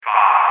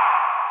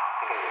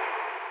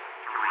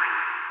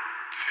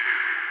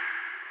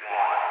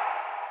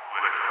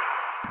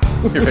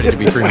You're ready to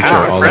be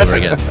premature all over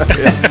again.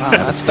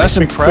 Wow, that's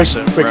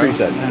impressive. Quick bro.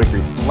 reset. Quick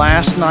reset.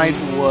 Last night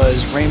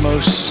was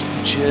Ramos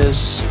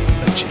Jizz.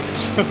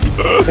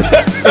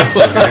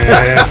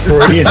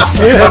 Freudian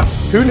slip.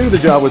 Who knew the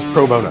job was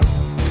pro bono?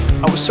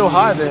 I was so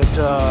high that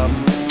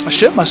I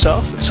shit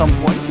myself at some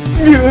point.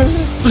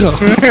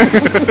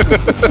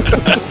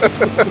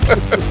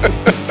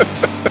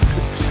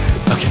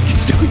 Okay,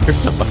 it's doing here.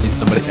 Somebody,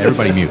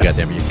 everybody mute.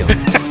 Goddamn, you're killing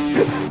me.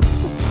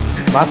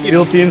 My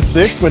SEAL Team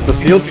 6 went to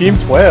SEAL Team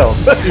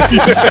 12. There's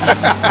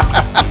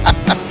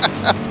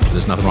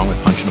nothing wrong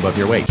with punching above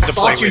your weight. I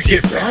thought you'd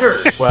get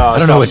better. Well, I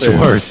don't know what's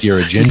worse.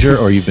 You're a ginger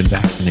or you've been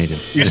vaccinated.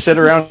 You sit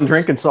around and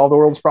drink and solve the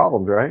world's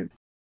problems, right?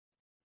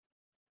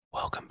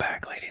 Welcome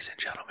back, ladies and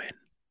gentlemen.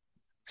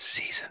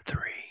 Season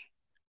 3,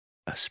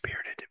 A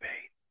Spirited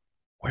Debate.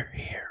 We're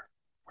here.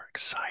 We're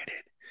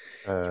excited.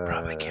 You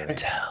probably can't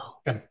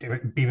tell. God damn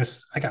it,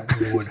 Beavis. I got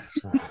wood.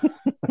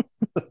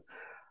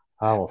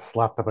 I will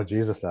slap the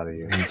bejesus out of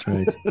you. That's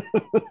right.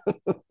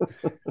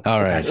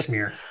 All right.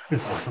 Smear.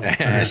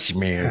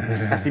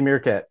 Smear. Assy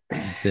Meerkat.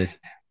 That's it.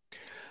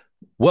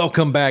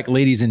 Welcome back,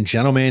 ladies and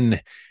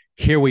gentlemen.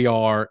 Here we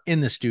are in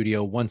the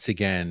studio once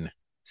again.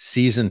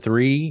 Season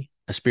 3,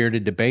 A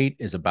Spirited Debate,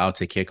 is about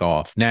to kick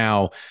off.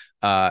 Now,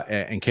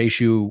 in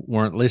case you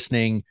weren't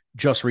listening,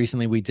 just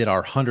recently we did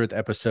our 100th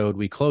episode.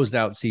 We closed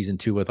out season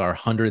 2 with our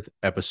 100th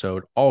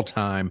episode all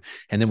time.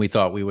 And then we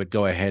thought we would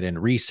go ahead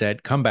and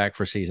reset, come back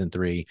for season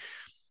 3.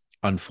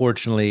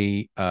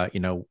 Unfortunately,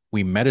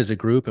 we met as a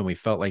group and we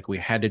felt like we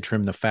had to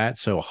trim the fat.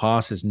 So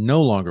Haas is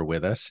no longer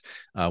with us.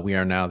 We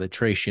are now the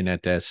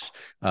Cuatros Jinetes.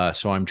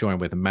 So I'm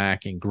joined with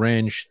Mac and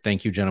Grinch.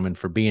 Thank you, gentlemen,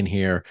 for being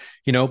here.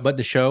 But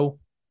the show,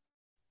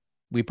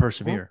 we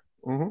persevere.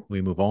 Mm-hmm.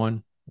 We move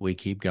on. We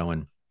keep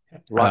going.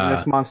 Rotten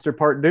this monster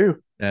part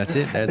 2. That's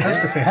it. That's I was it.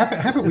 gonna say,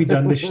 haven't we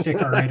done this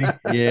shtick already?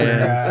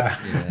 Yes.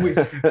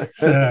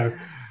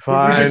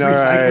 Fine, all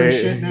right.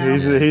 Shit now.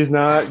 He's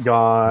not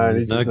gone.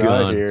 He's not just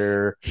gone.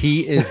 here.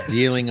 He is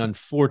dealing,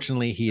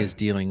 unfortunately,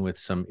 with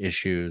some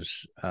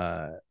issues,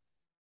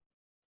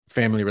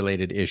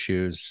 family-related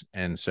issues,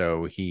 and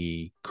so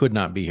he could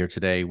not be here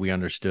today. We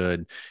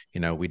understood,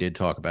 we did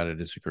talk about it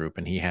as a group,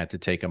 and he had to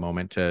take a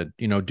moment to,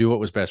 do what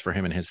was best for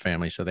him and his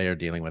family, so they are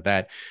dealing with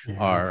that.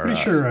 Yeah, I'm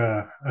pretty sure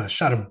a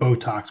shot of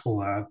Botox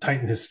will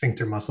tighten his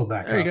sphincter muscle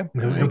back There you up.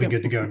 go. He'll be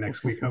good to go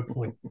next week,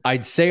 hopefully.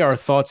 I'd say our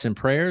thoughts and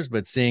prayers,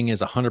 but seeing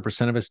as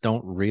 100% of us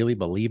don't really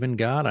believe in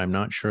God, I'm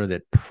not sure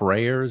that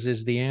prayers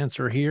is the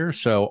answer here.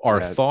 So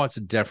our thoughts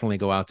definitely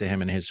go out to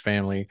him and his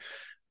family.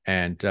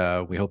 And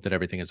we hope that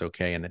everything is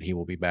okay and that he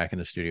will be back in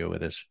the studio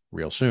with us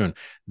real soon.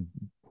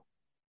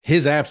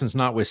 His absence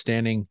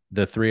notwithstanding,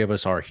 the three of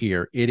us are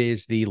here. It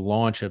is the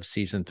launch of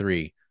season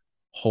 3.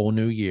 Whole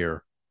new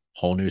year,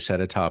 whole new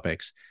set of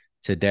topics.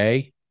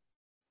 Today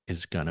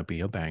is going to be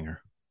a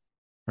banger.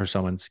 Or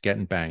someone's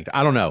getting banged.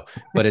 I don't know,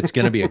 but it's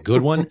going to be a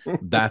good one.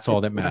 That's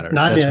all that matters.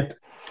 Not yet.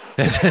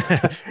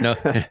 No,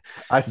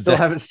 I still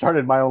haven't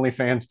started my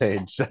OnlyFans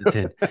page. So.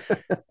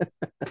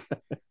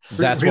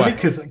 That's really,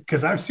 why.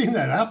 because I've seen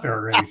that out there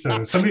already.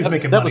 So somebody's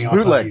making That money was off of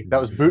bootleg. you. That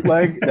was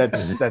bootleg.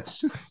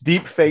 That's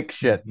deep fake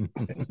shit. We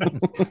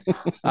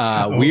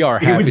are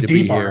happy to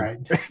be here. Right.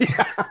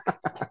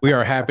 We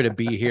are happy to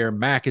be here.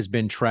 Mac has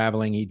been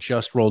traveling. He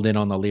just rolled in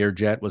on the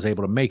Learjet, was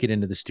able to make it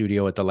into the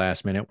studio at the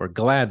last minute. We're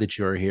glad that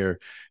you're here.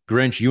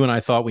 Grinch, you and I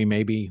thought we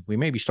may be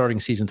starting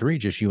season 3,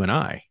 just you and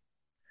I.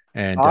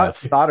 And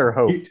thought or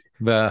hope.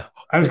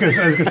 I was gonna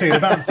say in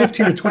about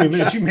 15 or 20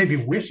 minutes, you may be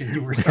wishing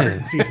you were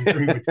starting season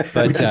 3 with just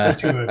the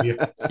 2 of you.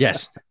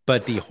 Yes,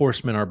 but the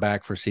Horsemen are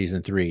back for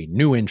season 3.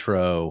 New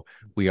intro.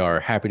 We are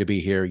happy to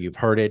be here. You've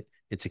heard it.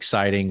 It's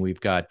exciting. We've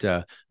got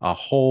a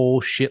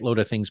whole shitload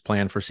of things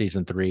planned for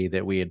season 3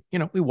 that we had,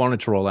 we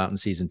wanted to roll out in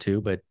season 2,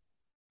 but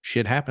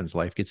shit happens.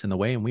 Life gets in the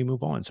way and we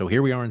move on. So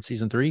here we are in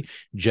season 3.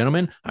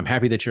 Gentlemen, I'm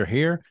happy that you're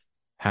here.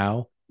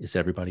 How is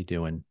everybody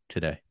doing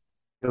today?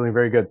 Feeling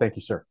very good. Thank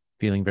you, sir.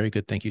 Feeling very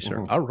good. Thank you, sir.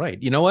 Mm-hmm. All right.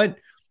 You know what?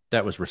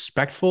 That was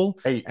respectful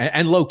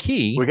and low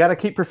key. We got to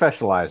keep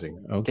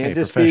professionalizing. Okay. Can't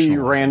just be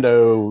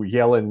rando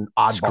yelling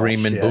oddball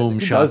screaming shit.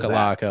 boom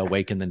shakalaka,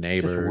 waking the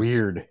neighbors. It's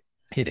weird.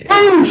 It is.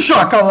 Boom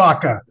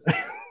shakalaka.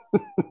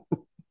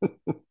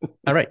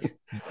 All right.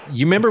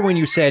 You remember when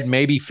you said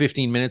maybe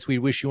 15 minutes we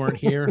wish you weren't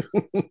here?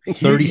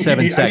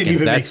 37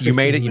 seconds. That's you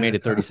made it. You made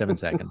it 37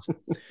 seconds.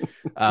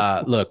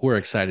 Look, we're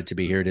excited to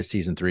be here. It is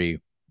season 3.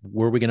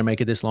 Were we going to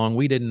make it this long?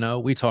 We didn't know.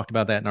 We talked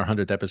about that in our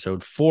 100th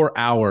episode. 4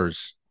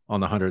 hours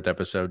on the 100th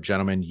episode.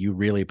 Gentlemen, you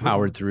really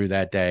powered through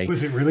that day.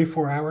 Was it really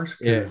 4 hours?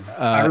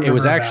 It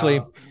was actually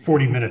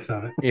 40 minutes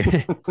of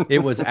it.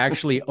 It was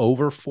actually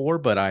over 4,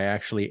 but I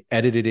actually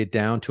edited it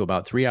down to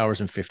about 3 hours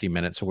and 50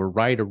 minutes. So we're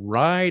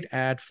right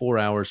at 4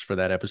 hours for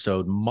that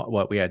episode.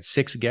 We had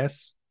 6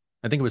 guests.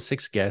 I think it was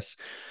 6 guests.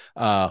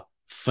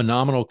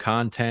 Phenomenal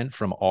content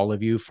from all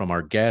of you, from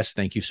our guests.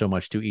 Thank you so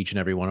much to each and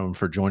every one of them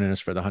for joining us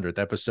for the 100th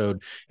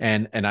episode.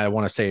 And I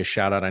want to say a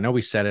shout out. I know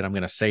we said it. I'm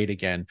going to say it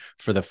again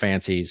for the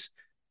fancies.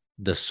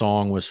 The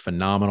song was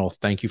phenomenal.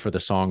 Thank you for the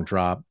song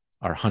drop.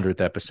 Our 100th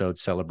episode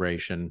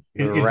celebration.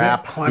 Is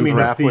rap, that climbing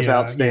rap up the was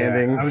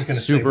outstanding. Yeah, I was going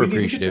to say Super we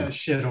need to get appreciative. that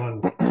shit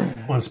on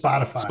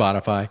Spotify.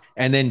 Spotify.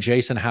 And then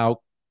Jason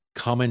Howe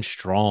coming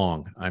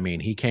strong. I mean,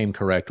 he came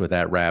correct with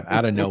that rap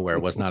out of nowhere.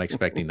 Was not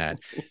expecting that.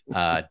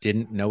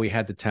 Didn't know he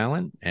had the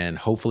talent, and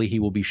hopefully he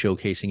will be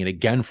showcasing it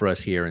again for us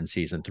here in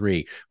season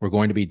 3. We're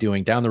going to be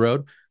doing down the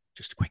road,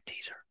 just a quick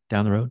teaser.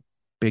 Down the road,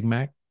 Big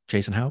Mac,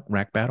 Jason Howe,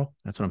 rap battle.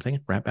 That's what I'm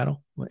thinking. Rap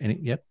battle.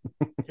 Yep.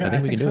 Yeah, I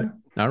think we can do it.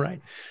 All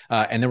right.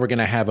 And then we're going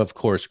to have, of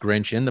course,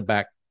 Grinch in the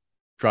back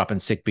dropping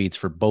sick beats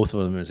for both of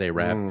them as they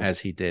rap, as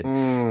he did.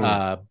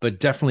 But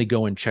definitely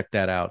go and check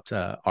that out.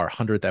 Our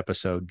 100th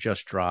episode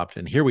just dropped,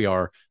 and here we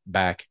are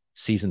back,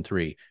 season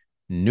 3.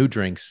 New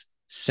drinks,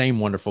 same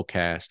wonderful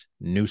cast,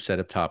 new set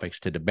of topics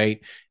to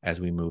debate as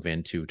we move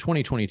into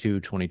 2022,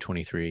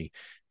 2023.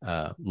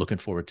 Looking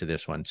forward to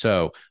this one.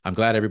 So I'm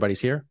glad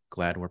everybody's here.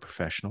 Glad we're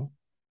professional,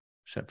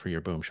 except for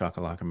your boom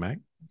shakalaka Mac.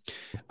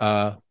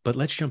 But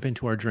let's jump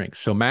into our drinks.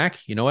 So Mac,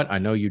 you know what? I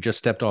know you just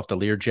stepped off the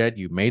Learjet.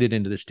 You made it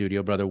into the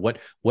studio, brother.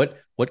 What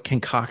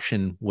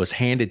concoction was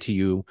handed to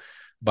you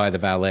by the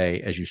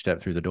valet as you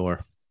stepped through the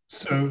door?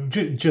 So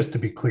just to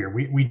be clear,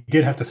 we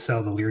did have to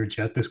sell the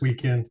Learjet this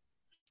weekend.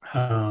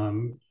 I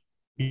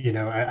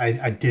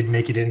did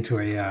make it into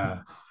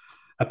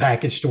a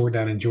package store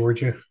down in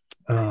Georgia.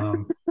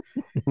 And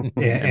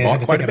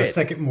had to take out a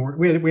second more.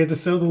 We had to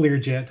sell the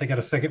Learjet, take out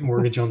a second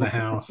mortgage on the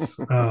house.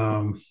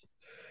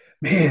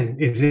 Man,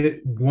 is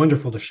it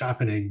wonderful to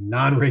shop in a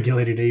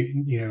non-regulated,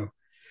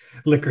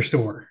 liquor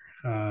store.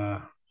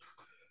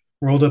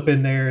 Rolled up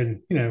in there,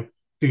 and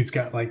dude's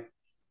got like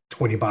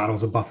 20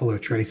 bottles of Buffalo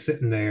Trace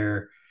sitting there,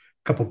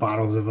 a couple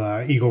bottles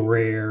of Eagle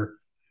Rare.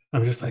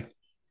 I'm just like,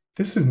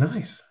 this is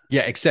nice.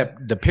 Yeah,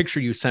 except the picture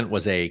you sent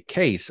was a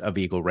case of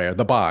Eagle Rare.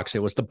 The box.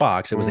 It was the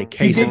box. It was a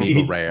case of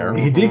Eagle Rare.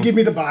 He did give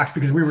me the box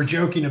because we were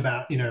joking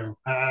about,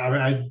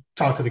 I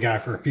talked to the guy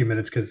for a few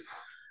minutes because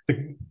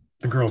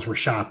the girls were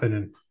shopping,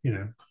 and,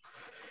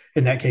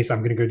 in that case, I'm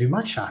going to go do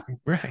my shopping.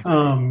 Right.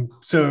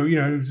 So, he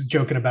was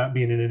joking about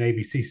being in an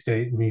ABC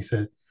state, and he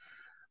said,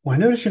 well, I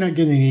noticed you're not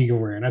getting an Eagle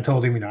Rare. And I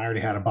told him, I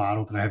already had a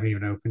bottle that I haven't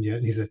even opened yet.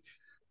 And he said,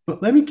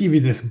 but let me give you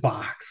this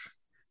box.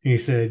 And he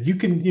said, you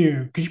can,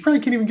 because you probably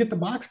can't even get the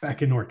box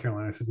back in North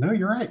Carolina. I said, no,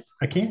 you're right.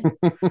 I can't.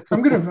 So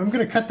I'm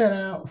gonna cut that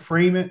out,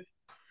 frame it,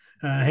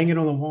 hang it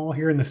on the wall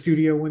here in the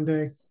studio one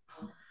day.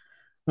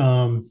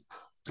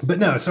 But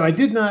no, so I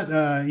did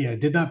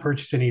not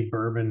purchase any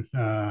bourbon,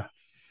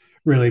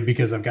 really,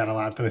 because I've got a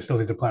lot that I still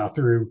need to plow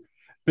through.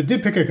 But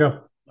did pick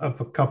up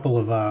a couple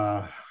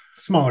of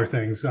smaller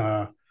things.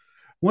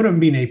 One of them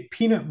being a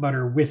peanut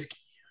butter whiskey.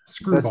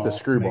 Screwball. That's the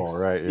Screwball, mix.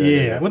 right?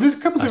 Yeah. Well, there's a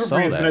couple different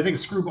brands, that. but I think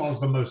Screwball is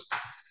the most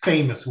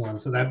famous one.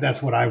 So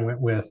that's what I went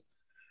with.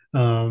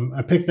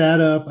 I picked that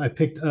up. I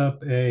picked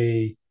up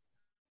a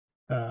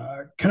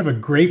kind of a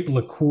grape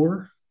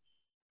liqueur.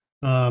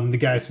 The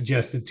guy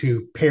suggested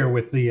to pair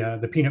with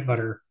the peanut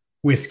butter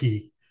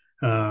whiskey.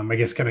 I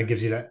guess kind of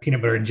gives you that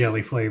peanut butter and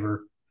jelly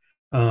flavor.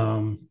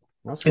 Cool.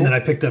 And then I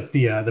picked up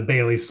the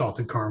Bailey's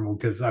salted caramel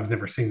because I've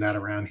never seen that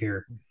around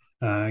here.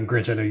 And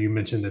Grinch, I know you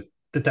mentioned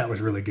that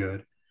was really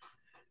good.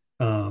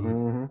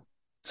 So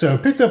I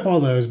picked up all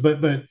those,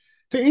 but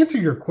to answer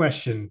your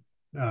question,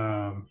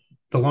 the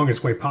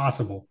longest way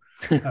possible.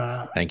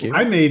 Thank you.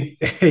 I made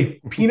a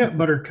peanut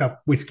butter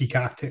cup whiskey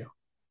cocktail.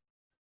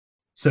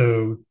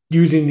 So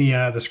using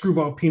the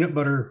Screwball peanut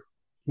butter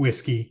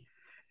whiskey,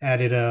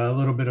 added a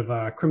little bit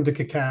of creme de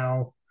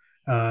cacao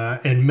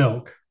and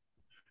milk.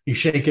 You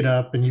shake it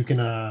up, and you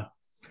can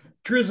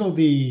drizzle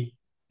the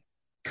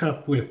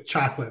cup with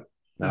chocolate.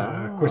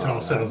 Of course, it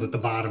all settles at the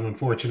bottom,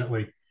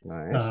 unfortunately.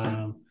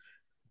 Nice.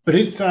 But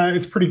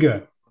it's pretty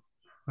good.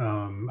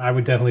 I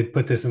would definitely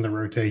put this in the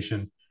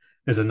rotation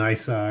as a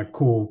nice,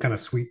 cool, kind of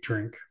sweet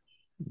drink.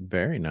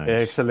 Very nice.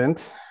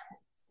 Excellent.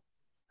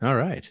 All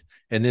right.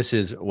 And this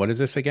is, what is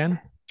this again?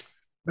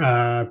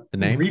 The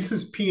name?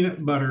 Reese's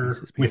Peanut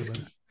Butter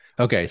Whiskey.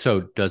 Okay,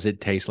 so does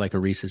it taste like a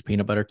Reese's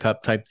Peanut Butter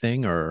Cup type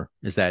thing, or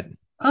is that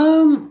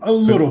a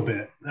little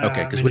bit?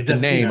 Okay, because with the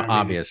name,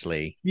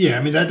 obviously. Yeah,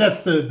 I mean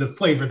that's the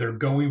flavor they're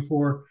going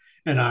for,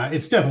 and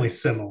it's definitely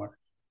similar.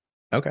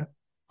 Okay,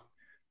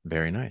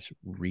 very nice.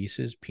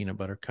 Reese's Peanut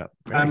Butter Cup.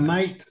 I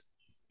might,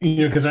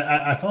 because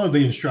I followed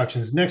the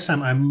instructions. Next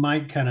time, I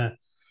might kind of,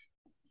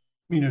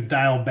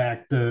 dial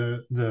back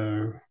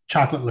the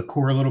chocolate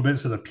liqueur a little bit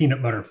so the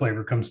peanut butter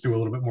flavor comes through a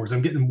little bit more. So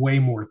I'm getting way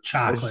more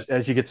chocolate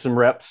as you get some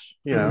reps.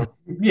 Yeah,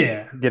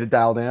 get it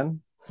dialed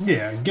in.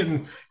 Yeah,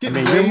 getting. I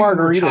mean, your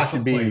margarita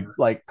should be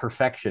like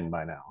perfection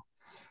by now.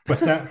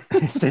 What's that?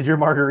 Instead, your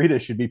margarita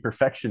should be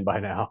perfection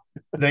by now.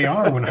 They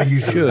are when I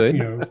use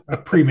a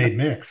pre-made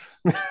mix.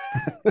 You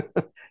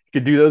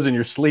could do those in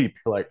your sleep.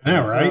 Like, yeah,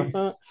 right.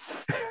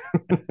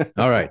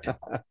 All right.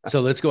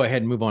 So let's go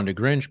ahead and move on to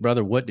Grinch,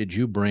 brother. What did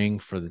you bring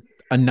for the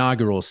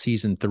inaugural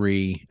season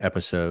 3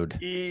 episode?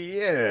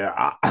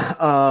 Yeah,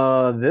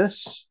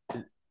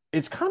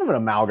 it's kind of an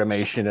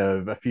amalgamation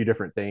of a few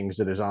different things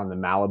that is on the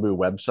Malibu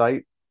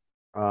website.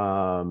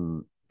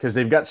 Because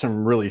they've got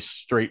some really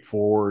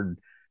straightforward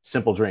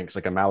simple drinks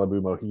like a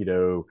Malibu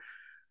mojito,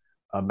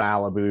 a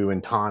Malibu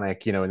and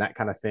tonic, and that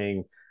kind of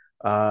thing.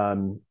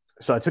 So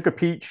I took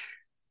took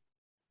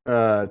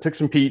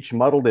some peach,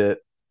 muddled it,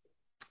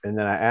 and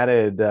then I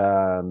added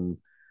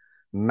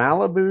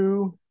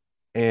Malibu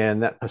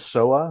and that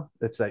Passoa.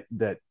 It's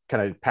that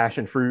kind of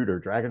passion fruit or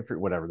dragon fruit,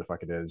 whatever the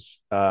fuck it is,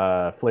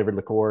 flavored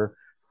liqueur.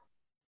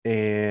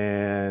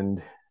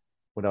 And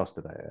what else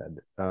did I add?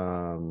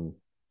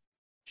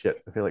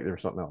 Shit, I feel like there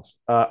was something else.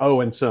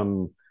 And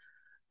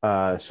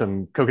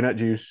some coconut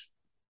juice,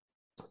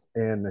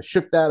 and I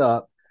shook that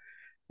up,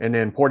 and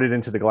then poured it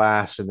into the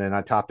glass, and then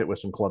I topped it with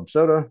some club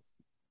soda.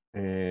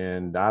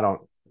 And I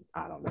don't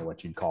know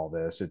what you'd call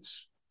this.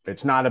 It's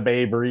not a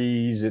Bay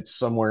Breeze. It's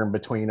somewhere in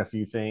between a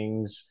few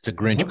things. It's a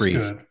Grinch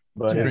Breeze, good.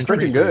 But Yeah, it's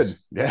pretty good.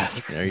 Yeah,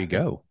 there you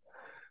go.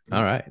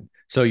 All right,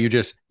 so you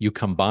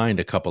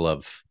combined a couple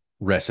of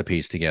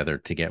recipes together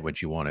to get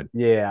what you wanted.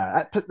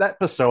 Yeah, that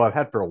Passoa I've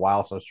had for a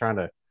while, so I was trying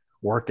to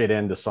work it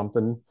into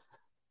something,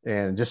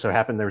 and just so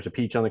happened there was a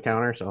peach on the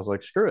counter, so I was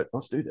like, screw it,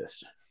 let's do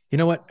this. You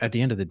know what? At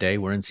the end of the day,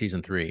 we're in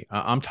season 3.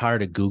 I'm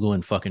tired of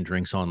Googling fucking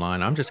drinks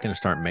online. I'm just going to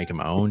start making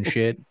my own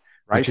shit,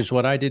 right? Which is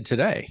what I did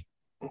today.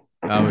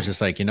 I was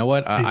just like, you know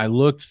what? I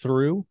looked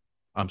through.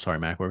 I'm sorry,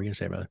 Mac. What were you going to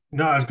say about it?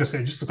 No, I was going to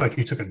say, it just looked like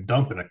you took a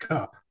dump in a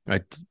cup.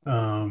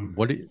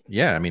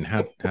 Yeah, I mean,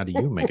 how do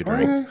you make a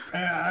drink?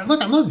 Look,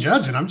 I'm not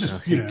judging. I'm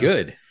just,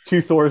 good.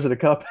 2 Thors in a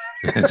cup.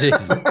 That's it.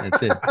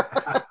 That's it.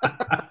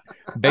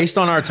 Based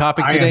on our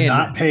topic today, I am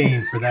not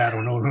paying for that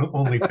on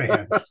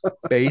OnlyFans.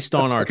 Based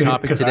on our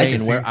topic today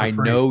and where I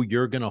know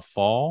you're gonna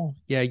fall,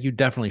 yeah, you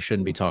definitely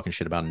shouldn't be talking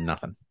shit about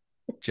nothing.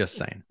 Just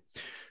saying.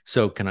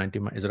 So, can I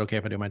do is it okay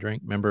if I do my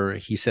drink? Remember,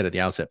 he said at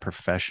the outset,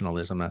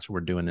 professionalism. That's what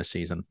we're doing this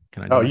season.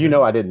 Can I? Oh, you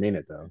know, I didn't mean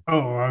it though.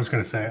 Oh, I was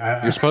gonna say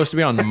you're supposed to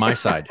be on my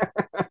side.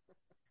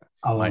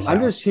 I'm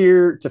just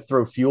here to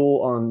throw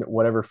fuel on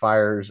whatever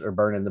fires are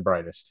burning the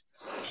brightest.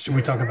 Should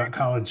we talk about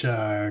college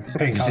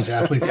paying college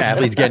athletes?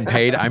 Athletes getting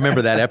paid. I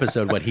remember that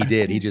episode. What he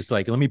did, he just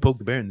like, let me poke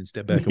the bear and then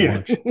step back and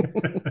watch.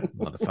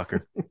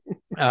 Motherfucker.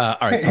 All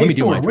right, so let me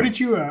do my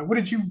drink. What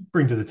did you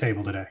bring to the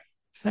table today?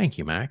 Thank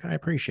you, Mac. I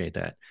appreciate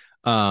that.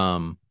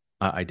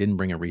 I didn't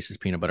bring a Reese's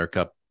peanut butter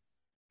cup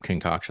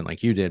concoction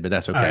like you did, but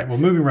that's okay. All right, well,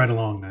 moving right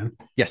along then.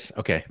 Yes.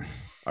 Okay.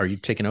 Are you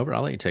taking over?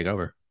 I'll let you take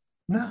over.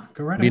 No,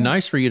 go right ahead. Be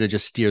nice for you to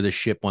just steer the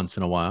ship once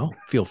in a while.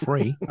 Feel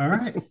free. All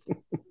right.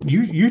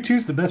 You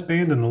two's the best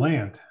band in the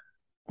land.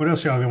 What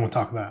else y'all gonna want to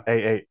talk about?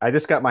 Hey, I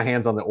just got my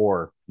hands on the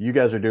oar. You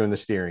guys are doing the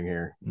steering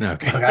here.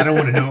 Okay. Look, I don't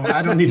want to know.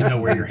 I don't need to know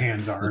where your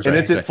hands are. And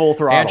it's at full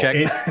throttle.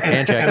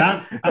 Hand check.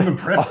 And I'm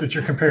impressed that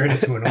you're comparing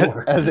it to an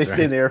oar. As they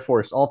say in the Air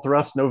Force, all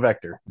thrust, no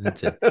vector.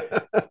 That's it.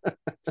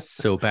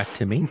 So back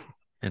to me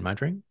and my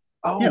drink.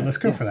 Oh, yeah, let's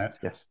go for that.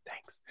 Yes,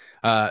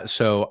 thanks.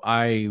 So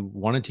I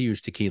wanted to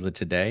use tequila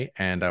today,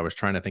 and I was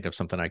trying to think of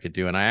something I could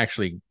do. And I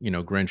actually,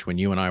 Grinch, when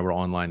you and I were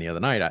online the other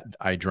night,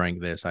 I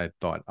drank this. I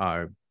thought,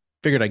 I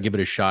figured I'd give it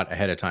a shot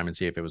ahead of time and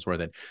see if it was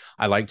worth it.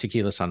 I like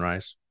tequila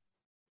sunrise,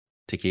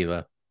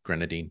 tequila,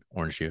 grenadine,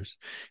 orange juice.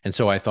 And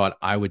so I thought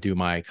I would do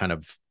my kind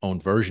of own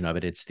version of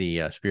it. It's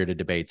the Spirited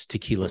Debates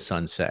Tequila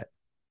Sunset,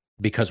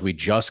 because we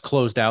just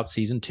closed out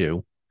season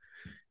 2.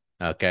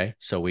 Okay.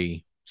 So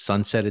we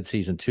sunsetted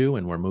season 2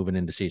 and we're moving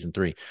into season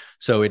 3.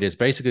 So it is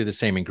basically the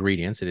same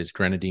ingredients. It is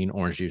grenadine,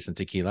 orange juice, and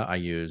tequila. I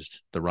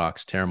used the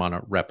Rock's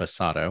Terramana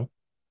Reposado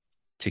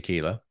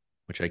tequila,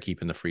 which I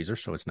keep in the freezer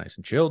so it's nice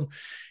and chilled.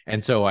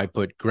 And so I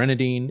put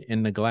grenadine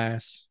in the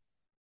glass,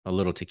 a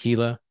little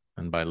tequila,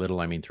 and by little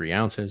I mean 3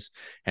 ounces,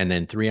 and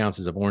then 3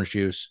 ounces of orange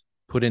juice,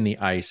 put in the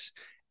ice,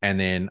 and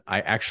then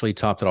I actually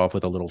topped it off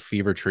with a little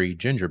Fever Tree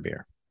ginger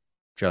beer,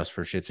 just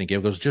for shits and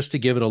giggles, just to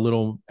give it a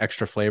little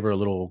extra flavor, a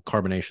little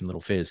carbonation, a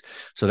little fizz.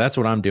 So that's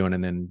what I'm doing.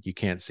 And then you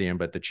can't see them,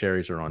 but the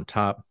cherries are on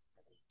top.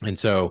 And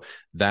so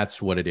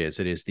that's what it is.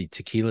 It is the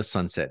Tequila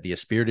Sunset, the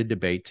Spirited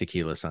Debate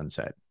Tequila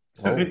Sunset.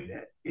 So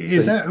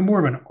is that more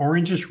of an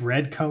orangish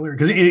red color?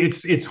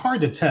 Because it's hard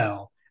to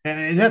tell.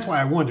 And that's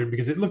why I wondered,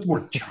 because it looked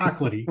more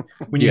chocolatey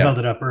when you held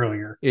it up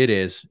earlier. It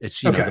is.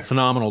 It's the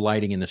phenomenal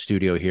lighting in the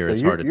studio here. So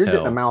it's hard to tell. You're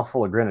getting a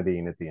mouthful of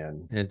grenadine at the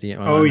end.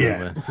 Oh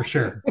yeah, for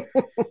sure.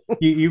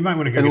 You might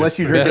want to go. Unless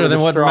you drink better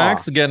than what straw.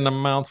 Mac's getting a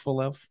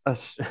mouthful of.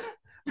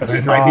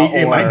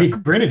 It might be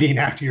grenadine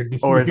after you're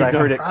or as I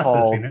heard it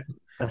called,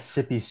 a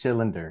sippy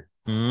cylinder.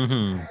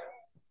 Mm-hmm.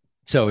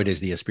 So it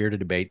is the Spirited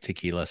Debate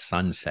Tequila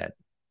Sunset.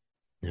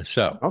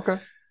 So okay.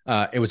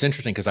 It was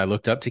interesting because I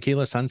looked up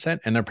Tequila Sunset,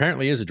 and there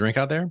apparently is a drink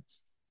out there.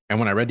 And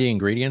when I read the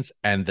ingredients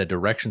and the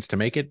directions to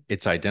make it,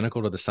 it's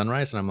identical to the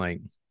Sunrise. And I'm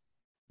like,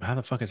 how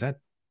the fuck is that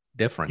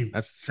different?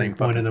 That's the same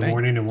one in the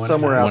morning and one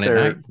somewhere out there,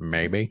 at night,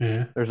 maybe.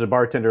 Yeah. There's a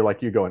bartender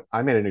like you going,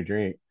 I made a new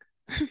drink.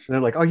 And they're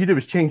like, all you did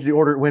was change the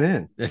order it went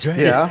in. That's right.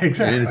 Yeah,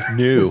 exactly. And it's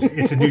new.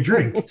 It's a new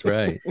drink. That's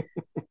right.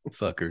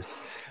 Fuckers.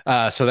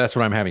 So that's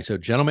what I'm having. So,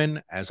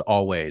 gentlemen, as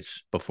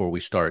always, before we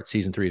start,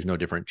 season 3 is no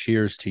different.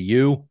 Cheers to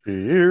you.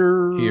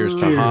 Cheers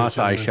to Haas.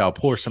 I shall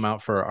pour some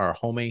out for our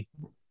homie.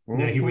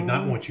 Yeah, he would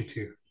not want you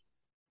to.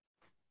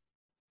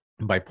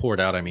 By poured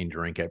out, I mean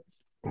drink it.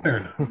 Fair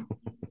enough.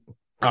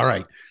 All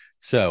right.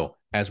 So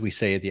as we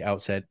say at the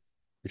outset,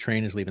 the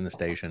train is leaving the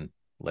station.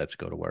 Let's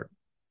go to work.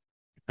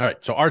 All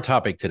right. So our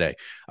topic today,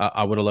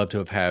 I would have loved to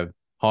have had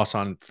Haas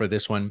on for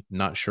this one.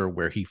 Not sure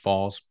where he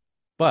falls,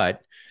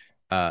 but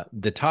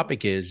the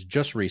topic is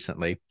just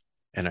recently,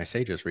 and I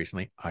say just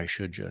recently, I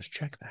should just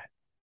check that.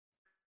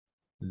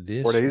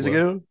 This 4 days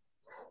ago?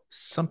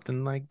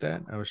 Something like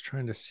that. I was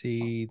trying to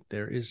see.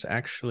 There is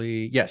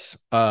actually, yes,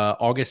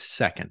 August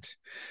 2nd.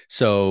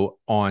 So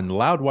on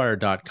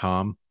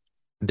loudwire.com,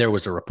 there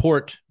was a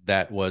report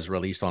that was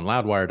released on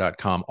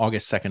loudwire.com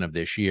August 2nd of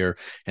this year.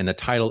 And the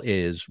title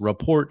is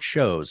Report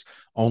Shows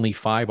Only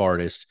 5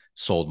 Artists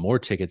Sold More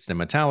Tickets Than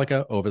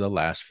Metallica Over the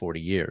Last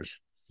 40 Years.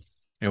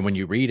 And when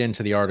you read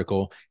into the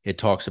article, it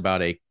talks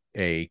about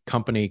a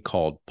company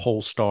called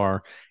Pollstar,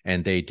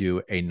 and they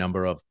do a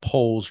number of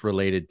polls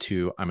related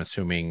to, I'm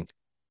assuming,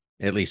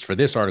 at least for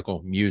this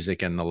article,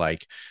 music and the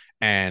like.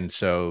 And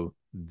so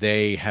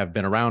they have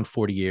been around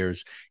 40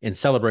 years. In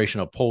celebration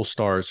of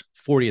Pollstar's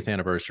 40th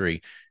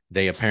anniversary,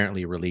 they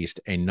apparently released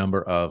a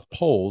number of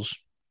polls.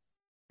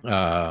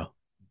 The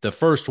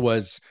first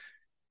was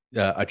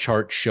a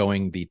chart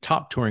showing the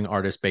top touring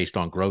artists based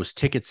on gross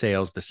ticket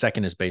sales. The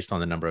second is based on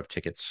the number of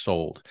tickets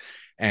sold.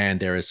 And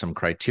there is some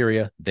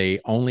criteria. They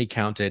only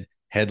counted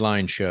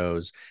headline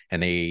shows,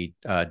 and they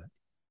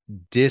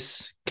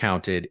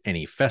discounted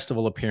any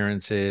festival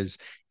appearances,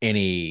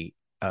 any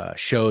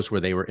shows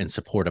where they were in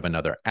support of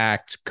another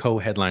act,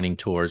 co-headlining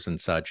tours and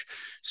such.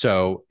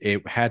 So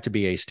it had to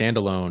be a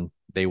standalone.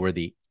 They were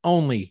the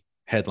only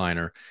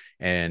headliner,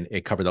 and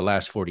it covered the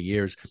last 40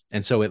 years.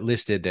 And so it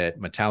listed that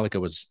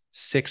Metallica was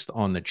 6th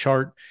on the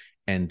chart,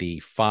 and the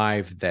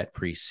 5 that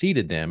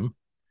preceded them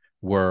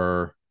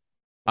were,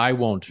 I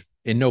won't,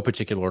 in no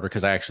particular order,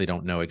 because I actually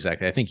don't know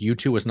exactly. I think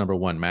U2 was number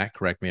 1. Matt,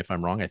 correct me if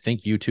I'm wrong. I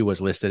think U2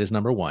 was listed as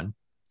number 1.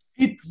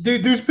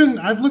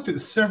 I've looked at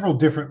several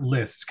different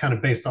lists kind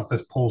of based off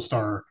this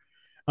Pollstar.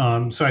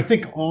 So I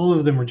think all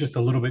of them are just a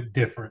little bit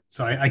different.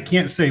 So I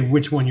can't say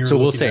which one you're So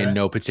we'll say at. in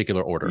no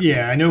particular order.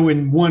 Yeah, I know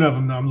in one of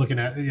them I'm looking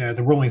at,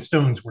 the Rolling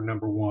Stones were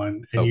number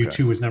 1 and Okay.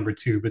 U2 was number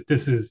 2. But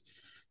this is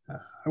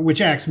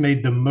which acts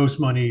made the most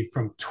money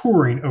from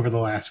touring over the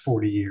last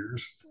 40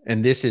 years.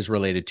 And this is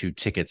related to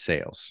ticket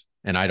sales.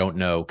 And I don't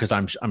know, because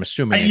I'm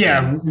assuming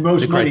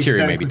most the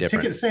criteria may be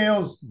different. Ticket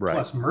sales right.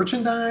 plus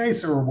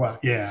merchandise or what?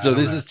 Yeah. So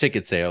this is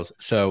ticket sales.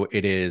 So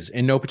it is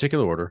in no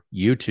particular order: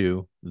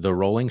 U2, the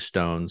Rolling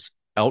Stones,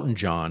 Elton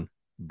John,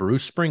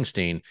 Bruce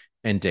Springsteen,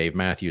 and Dave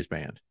Matthews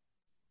Band.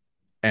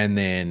 And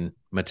then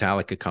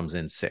Metallica comes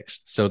in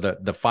 6th. So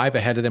the 5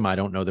 ahead of them, I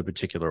don't know the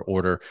particular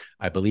order.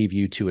 I believe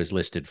U2 is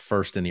listed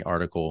first in the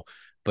article,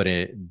 but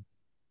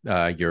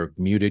you're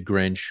muted,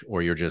 Grinch,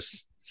 or you're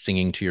just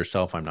singing to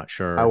yourself. I'm not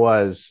sure. I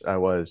was.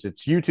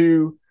 It's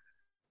U2,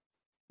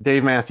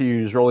 Dave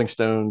Matthews, Rolling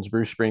Stones,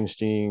 Bruce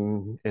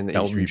Springsteen, and the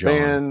Elton John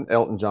Band,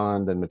 Elton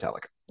John, then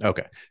Metallica.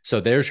 Okay.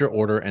 So there's your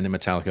order, and then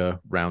Metallica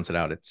rounds it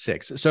out at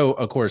 6. So,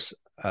 of course,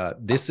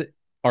 this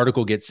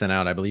article gets sent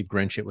out. I believe,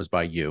 Grinch, it was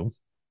by you.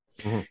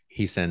 Mm-hmm.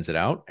 He sends it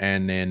out.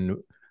 And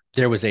then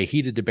there was a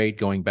heated debate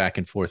going back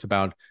and forth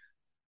about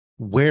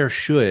where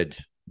should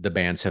the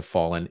bands have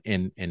fallen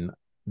in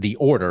the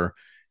order.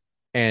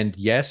 And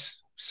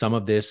yes, some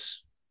of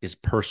this is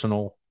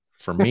personal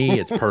for me.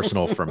 It's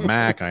personal for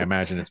Mac. I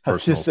imagine it's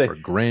personal for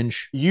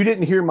Grinch. You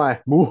didn't hear my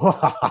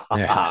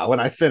when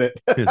I sent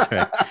it.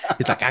 Right.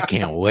 He's like, I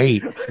can't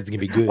wait. It's going to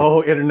be good.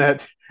 Oh,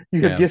 internet,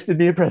 you have gifted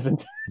me a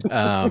present.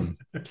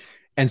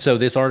 And so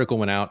this article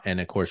went out, and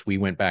of course we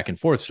went back and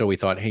forth. So we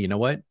thought, hey, you know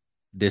what?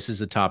 This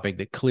is a topic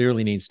that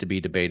clearly needs to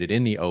be debated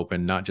in the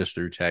open, not just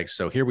through text.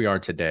 So here we are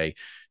today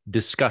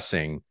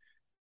discussing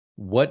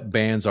what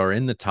bands are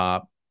in the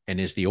top, and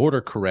is the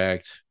order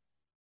correct?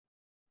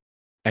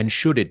 And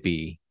should it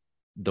be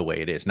the way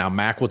it is? Now,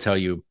 Mac will tell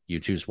you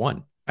U2's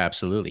 1.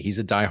 Absolutely. He's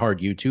a diehard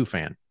U2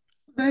 fan.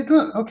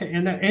 Okay.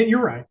 And you're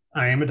right.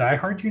 I am a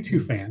diehard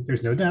U2 fan.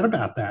 There's no doubt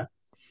about that.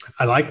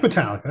 I like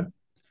Metallica.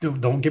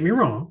 Don't get me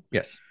wrong.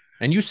 Yes.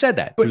 And you said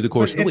that through the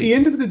course of the week. At the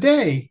end of the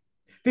day,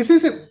 this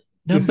isn't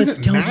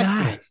Math's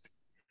list.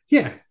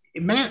 Yeah.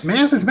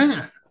 Math is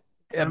math.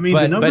 I mean,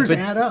 the numbers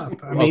add up.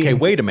 Okay,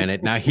 wait a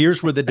minute. Now,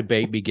 here's where the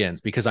debate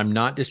begins, because I'm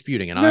not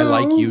disputing, and I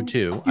like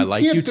U2. I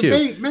like U2.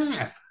 Debate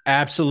math.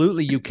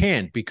 Absolutely, you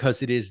can,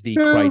 because it is the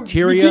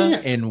criteria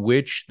in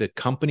which the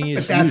company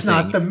is that's using.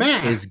 Not the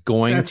math. Is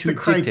going that's to the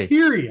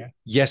criteria. Dictate.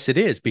 Yes, it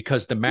is,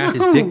 because the math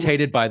is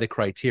dictated by the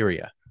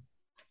criteria.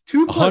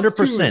 2 + 100%.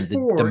 2 is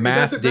 4. The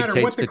math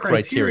dictates what the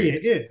criteria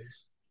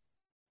is.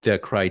 The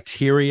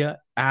criteria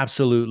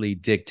absolutely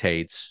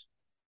dictates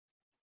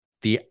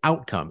the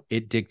outcome.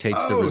 It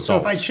dictates the result. So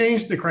if I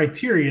change the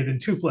criteria, then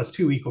 2 +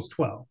 2 =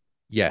 12.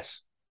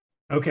 Yes.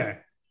 Okay.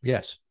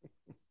 Yes.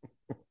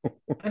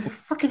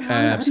 Fucking hell,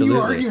 absolutely.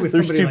 How do you argue with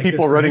There's somebody 2 like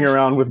people this, running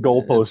around with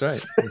goalposts.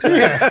 That's right.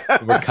 That's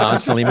right. We're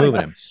constantly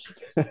moving him.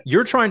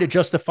 You're trying to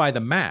justify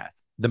the math.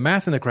 The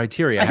math and the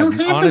criteria I don't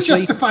have to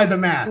justify the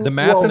math. The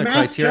math and the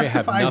criteria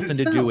have nothing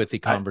to do with the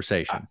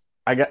conversation.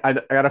 I got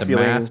a feeling the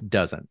math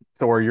doesn't.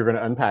 Thor, you're going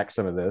to unpack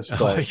some of this.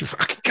 But you're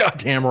fucking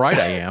goddamn right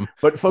I am.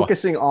 But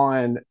focusing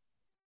on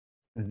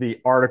the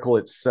article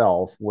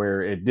itself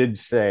where it did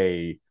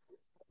say,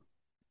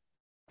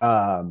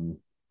 well,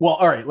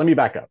 all right, let me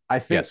back up. I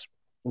think Yes.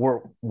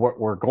 what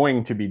we're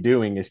going to be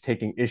doing is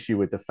taking issue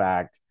with the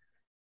fact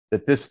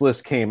that this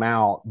list came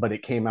out, but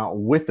it came out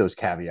with those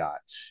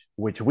caveats,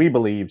 which we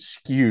believe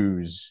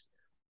skews.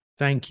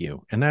 Thank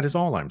you. And that is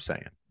all I'm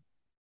saying.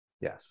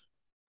 Yes.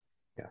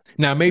 Yeah.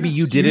 Now, maybe That's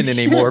you did it in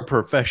a more shit.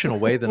 professional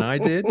way than I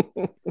did,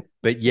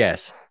 but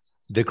yes,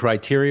 the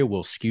criteria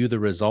will skew the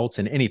results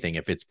in anything.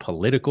 If it's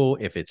political,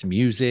 if it's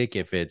music,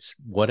 if it's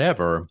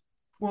whatever.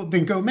 Well,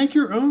 then go make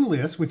your own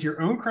list with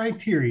your own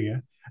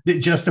criteria that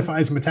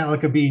justifies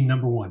Metallica being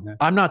number one. Then.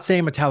 I'm not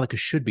saying Metallica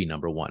should be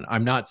number one.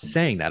 I'm not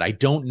saying that. I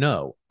don't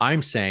know.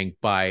 I'm saying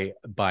by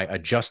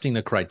adjusting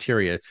the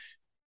criteria,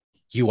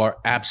 you are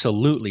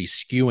absolutely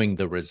skewing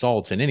the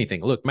results in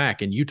anything. Look,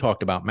 Mac, and you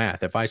talked about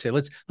math. If I say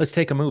let's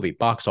take a movie,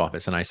 box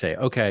office, and I say,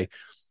 okay,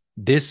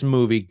 this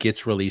movie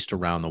gets released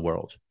around the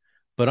world,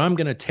 but I'm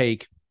going to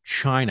take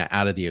China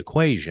out of the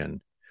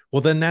equation.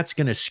 Well, then that's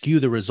going to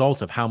skew the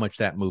results of how much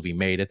that movie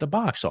made at the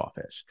box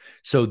office.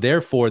 So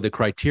therefore, the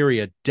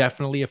criteria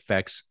definitely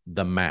affects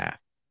the math.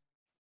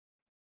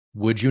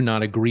 Would you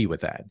not agree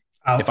with that?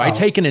 If I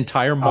take an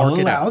entire market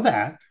I'll allow out,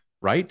 that.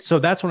 right? So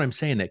that's what I'm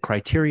saying, that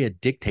criteria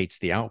dictates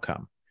the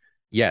outcome.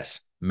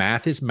 Yes,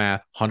 math is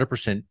math,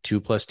 100%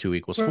 2 plus 2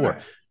 equals 4.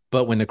 Right.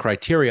 But when the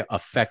criteria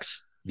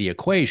affects the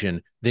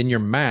equation, then your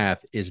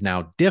math is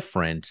now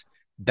different.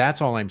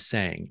 That's all I'm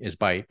saying is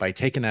by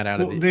taking that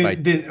out of the.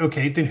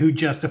 Then who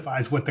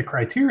justifies what the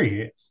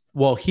criteria is?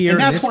 Well, here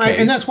And in that's this why, case,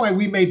 and that's why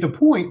we made the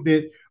point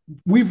that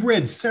we've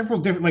read several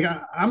different. Like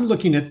I'm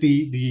looking at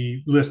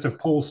the list of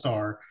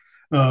Pollstar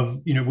of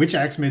which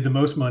acts made the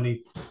most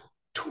money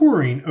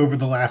touring over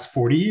the last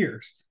 40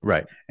 years.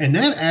 right, And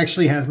that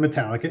actually has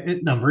Metallica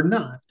at number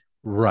 9.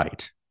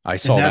 right. I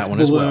And saw that's that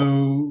one as well.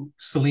 below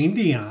Celine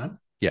Dion.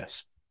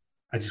 Yes.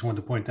 I just wanted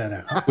to point that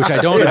out. Which I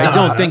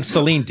don't think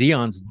Celine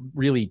Dion's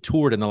really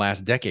toured in the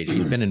last decade.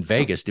 She's been in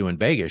Vegas doing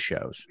Vegas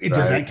shows.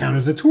 Does that count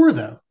as a tour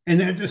though?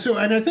 And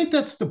I think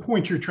that's the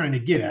point you're trying to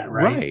get at,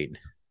 right? Right.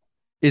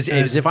 Is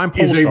if I'm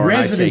is a Pollstar and I say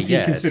residency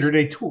yes, considered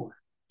a tour?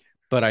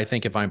 but I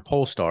think if I'm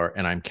Pollstar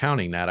and I'm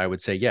counting that, I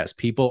would say yes.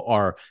 People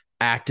are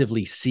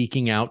actively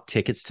seeking out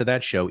tickets to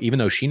that show, even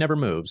though she never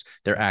moves.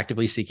 They're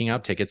actively seeking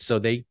out tickets, so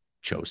they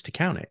chose to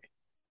count it.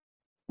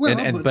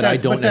 Well, but I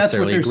don't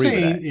necessarily agree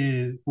with that.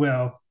 Is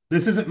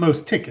this isn't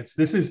most tickets.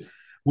 This is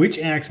which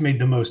acts made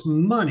the most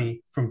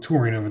money from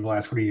touring over the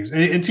last 40 years.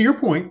 And to your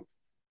point,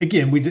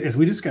 again, as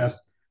we discussed,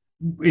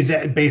 is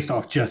that based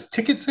off just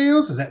ticket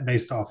sales? Is that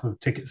based off of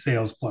ticket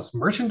sales plus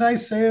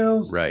merchandise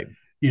sales? Right.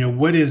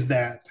 What is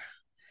that?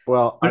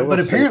 Well, but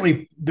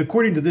apparently,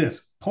 according to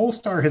this,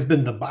 Pollstar has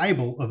been the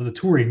Bible of the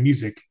touring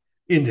music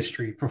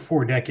industry for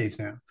 4 decades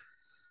now.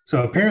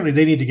 So apparently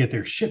they need to get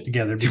their shit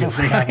together because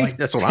they have like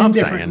that's what 10 I'm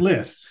different saying.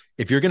 Lists.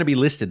 If you're going to be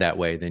listed that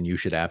way, then you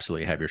should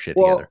absolutely have your shit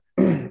together.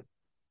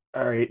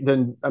 All right,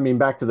 then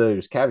back to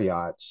those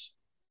caveats.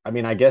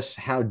 I guess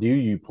how do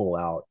you pull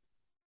out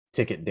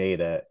ticket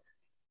data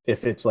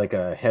if it's like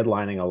a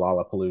headlining a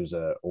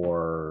Lollapalooza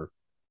or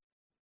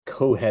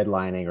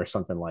co-headlining or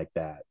something like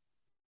that?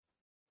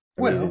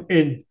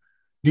 And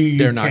do you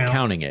they're not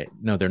counting it?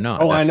 No, they're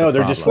not. Oh, I know.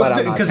 They're just flat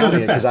out not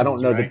counting it because I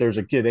don't know that there's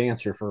a good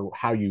answer for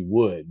how you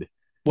would.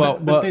 Well,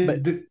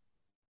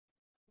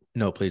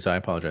 no, please. I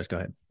apologize. Go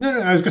ahead.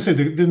 No, I was going to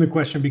say, then the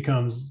question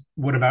becomes,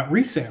 what about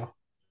resale?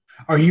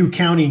 Are you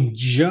counting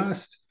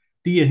just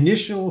the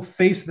initial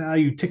face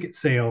value ticket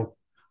sale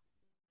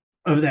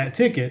of that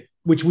ticket,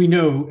 which we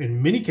know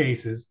in many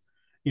cases,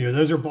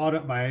 those are bought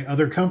up by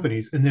other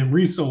companies and then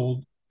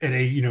resold at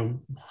a,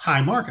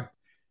 high markup.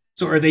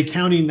 So are they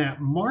counting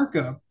that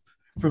markup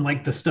from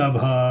like the Stub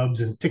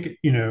Hubs and ticket,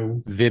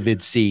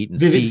 Vivid Seat and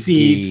Vivid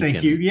Seats,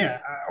 thank you. Yeah.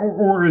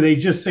 Or are they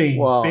just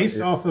saying based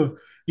off of,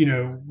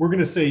 we're going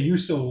to say you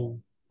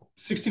sold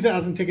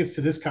 60,000 tickets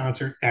to this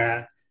concert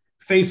at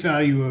face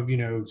value of,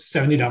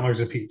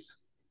 $70 a piece.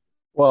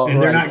 Well,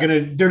 and they're not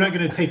going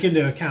to take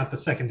into account the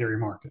secondary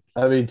market.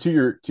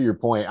 To your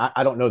point,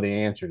 I don't know the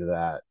answer to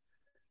that,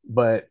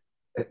 but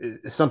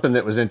something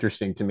that was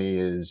interesting to me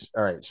is,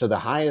 all right, so the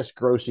highest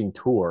grossing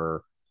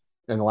tour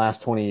in the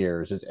last 20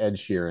 years is Ed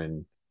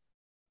Sheeran.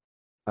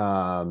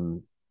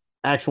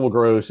 Actual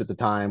gross at the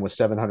time was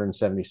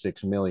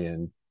 776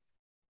 million,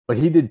 but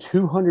he did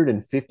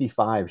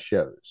 255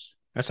 shows.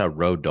 That's a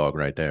road dog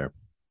right there.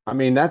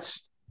 That's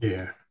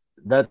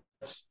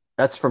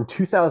from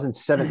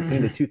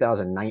 2017 to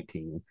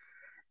 2019.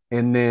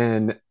 And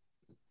then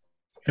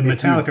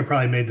Metallica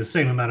probably made the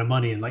same amount of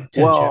money in like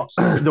 10 shows.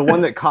 The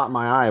one that caught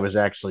my eye was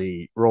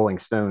actually Rolling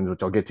Stones,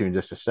 which I'll get to in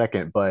just a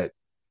second. But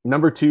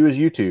number 2 is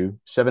U2,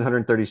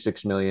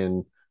 736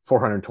 million,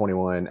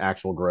 421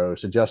 actual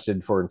gross.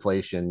 Adjusted for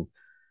inflation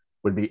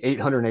would be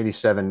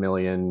 887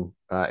 million.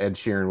 Ed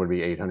Sheeran would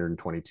be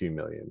 822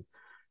 million.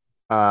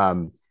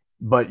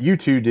 But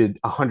U2 did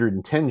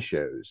 110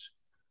 shows.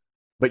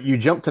 But you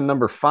jump to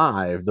number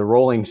 5, the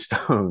Rolling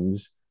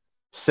Stones,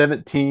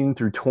 17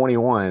 through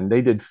 21.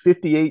 They did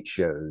 58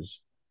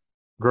 shows,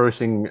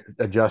 grossing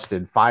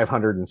adjusted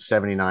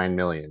 579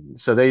 million.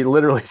 So they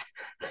literally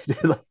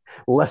did like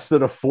less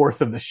than a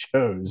fourth of the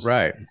shows,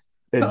 right?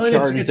 And Well,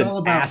 charged it's an all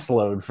about ass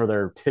load for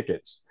their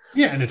tickets.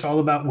 yeah, and it's all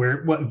about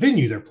what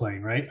venue they're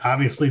playing, right?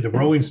 Obviously, the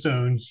Rolling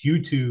Stones,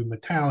 U2,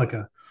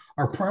 Metallica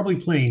are probably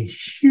playing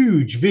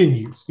huge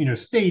venues,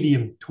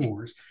 stadium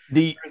tours.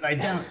 The Whereas I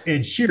doubt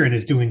Ed Sheeran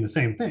is doing the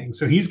same thing,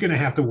 so he's going to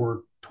have to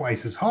work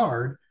twice as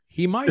hard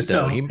He to might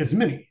though. sell as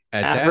many.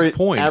 At that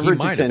point, he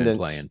might have been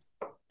playing.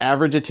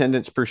 Average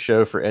attendance per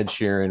show for Ed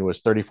Sheeran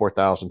was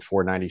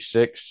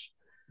 34,496.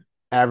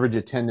 Average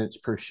attendance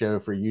per show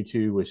for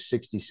U2 was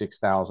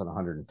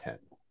 66,110.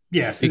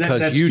 Yeah, so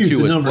because that U2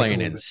 was numbers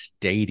playing in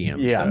stadiums.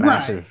 Yeah, though.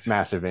 massive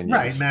venues.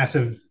 Right,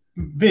 massive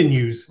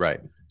venues. Right.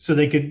 So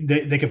they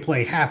could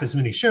play half as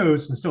many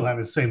shows and still have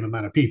the same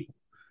amount of people.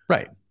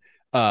 Right.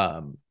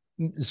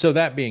 So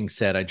that being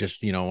said, I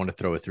just, want to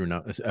throw through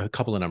a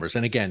couple of numbers.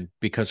 And again,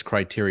 because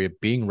criteria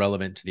being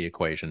relevant to the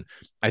equation,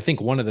 I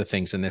think one of the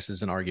things, and this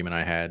is an argument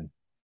I had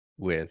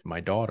with my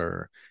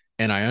daughter,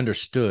 and I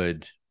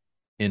understood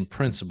in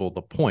principle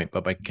the point,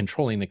 but by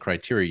controlling the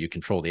criteria, you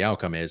control the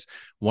outcome. Is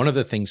one of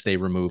the things they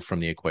remove from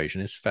the equation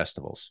is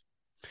festivals.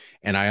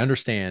 And I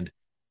understand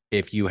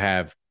if you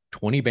have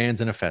 20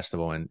 bands in a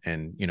festival and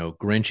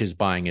Grinch is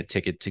buying a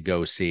ticket to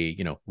go see,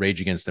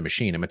 Rage Against the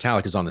Machine, and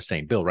Metallica's on the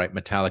same bill, right?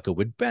 Metallica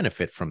would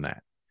benefit from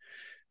that.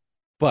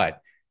 But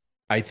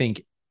I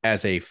think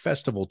as a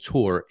festival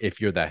tour,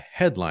 if you're the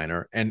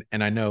headliner, and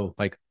I know,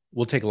 like,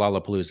 we'll take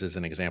Lollapalooza as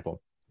an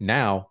example.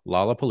 Now,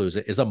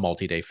 Lollapalooza is a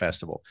multi-day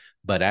festival,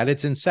 but at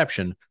its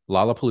inception,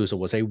 Lollapalooza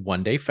was a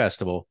one-day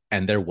festival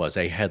and there was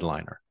a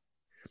headliner.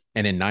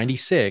 And in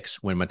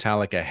 96, when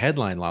Metallica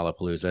headlined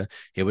Lollapalooza,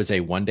 it was a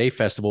one-day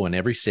festival in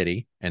every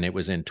city, and it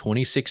was in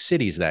 26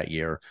 cities that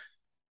year.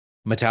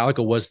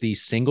 Metallica was the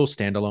single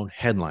standalone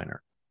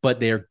headliner, but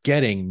they're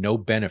getting no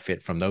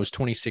benefit from those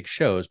 26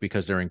 shows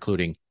because they're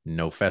including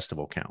no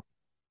festival count.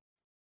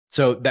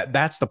 So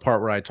that's the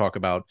part where I talk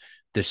about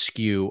the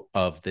skew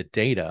of the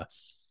data.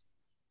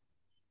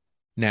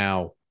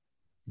 Now,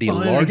 the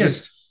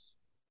largest...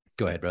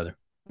 Go ahead, brother.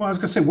 Well, I was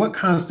going to say, what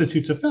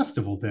constitutes a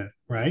festival then,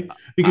 right?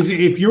 Because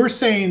if you're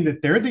saying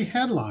that they're the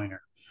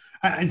headliner,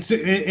 and this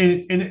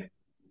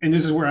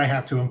is where I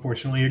have to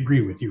unfortunately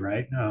agree with you,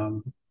 right?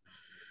 Hold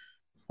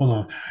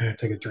on, I gotta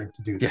take a drink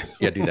to do this.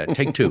 Yeah, do that.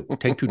 Take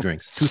two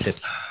drinks, 2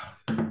 sips.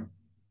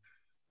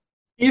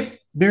 If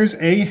there's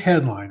a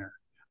headliner,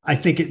 I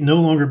think it no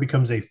longer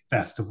becomes a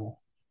festival,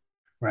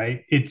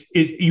 right?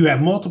 You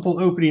have multiple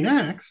opening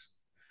acts,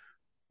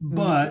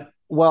 but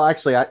well,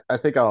 actually, I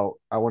think I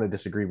want to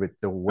disagree with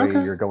the way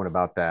you're going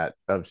about that.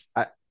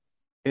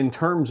 In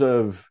terms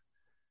of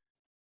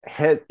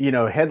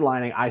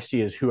headlining, I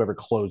see as whoever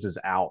closes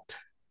out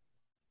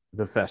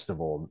the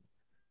festival.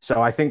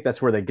 So I think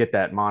that's where they get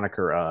that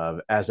moniker of,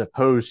 as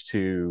opposed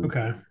to,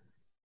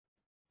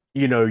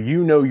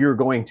 you're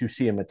going to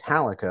see a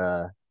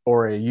Metallica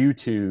or a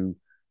U2,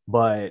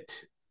 but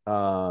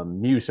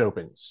Muse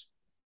opens.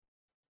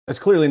 It's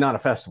clearly not a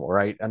festival,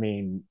 right? I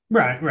mean,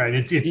 right.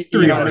 It's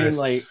 3 artists.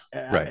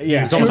 Right.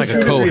 Yeah. It's almost like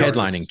a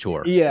co-headlining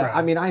tour. Yeah. Right.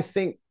 I mean, I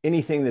think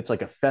anything that's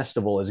like a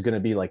festival is going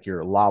to be like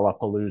your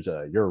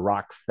Lollapalooza, your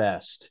Rock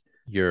Fest,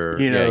 your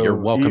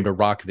Welcome to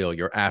Rockville,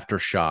 your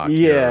Aftershock,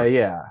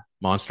 your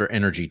Monster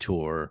Energy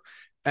tour.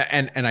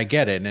 And I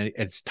get it. And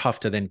it's tough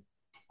to then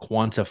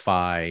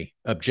quantify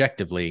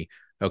objectively,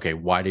 okay,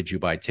 why did you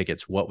buy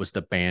tickets? What was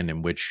the band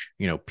in which,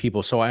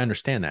 people, so I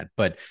understand that.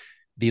 But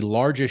the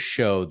largest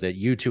show that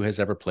U2 has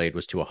ever played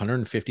was to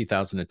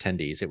 150,000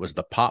 attendees. It was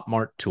the Pop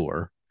Mart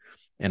tour.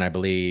 And I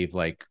believe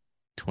like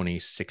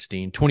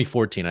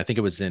 2014, I think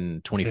it was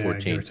in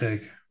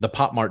 2014, the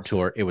Pop Mart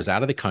tour, it was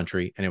out of the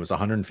country and it was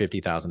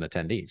 150,000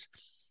 attendees.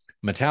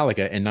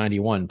 Metallica in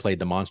 91 played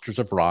the Monsters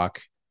of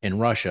Rock in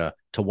Russia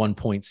to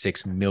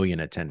 1.6 million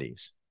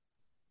attendees.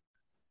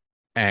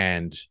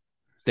 And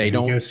they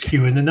don't go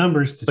skewing the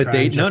numbers to try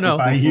and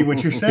justify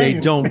what you're saying. They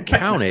don't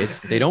count it.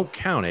 They don't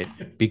count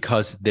it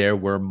because there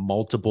were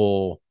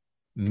multiple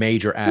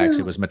major acts.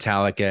 It was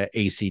Metallica,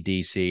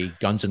 AC/DC,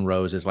 Guns N'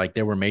 Roses. Like,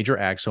 there were major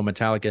acts. So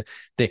Metallica,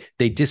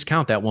 they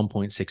discount that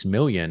 1.6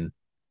 million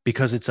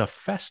because it's a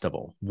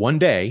festival, one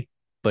day,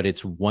 but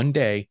it's one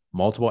day,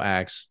 multiple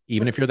acts.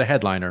 Even if you're the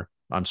headliner,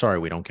 I'm sorry,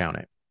 we don't count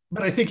it.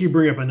 But I think you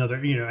bring up another,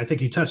 I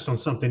think you touched on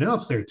something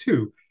else there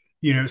too.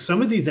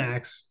 Some of these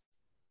acts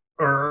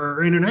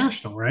are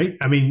international, right?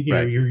 I mean,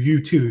 your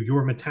U2,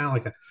 your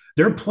Metallica,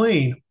 they're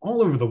playing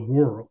all over the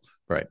world.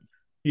 Right.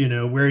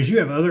 Whereas you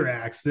have other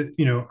acts that,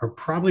 are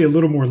probably a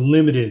little more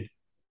limited.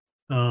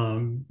 I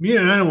don't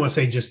want to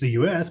say just the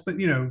US, but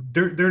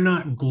they're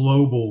not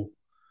global,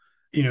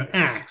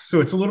 acts. So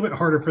it's a little bit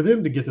harder for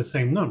them to get the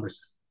same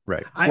numbers.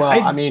 Right.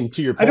 I mean,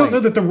 to your point, I don't know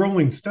that the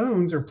Rolling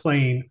Stones are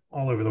playing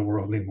all over the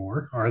world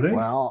anymore, are they?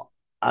 Well,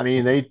 I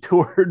mean, they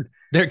toured.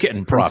 They're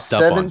getting propped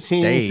up on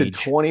stage. 17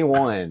 to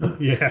 21.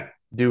 Yeah.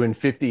 Doing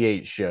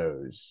 58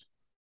 shows.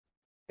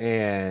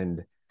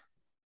 And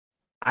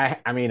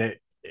I mean, a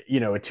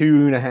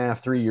 2.5,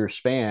 3 year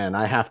span,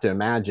 I have to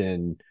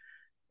imagine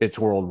it's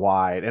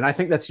worldwide. And I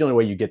think that's the only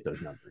way you get those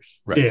numbers.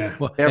 Right. Yeah.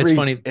 Well, it's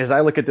funny. As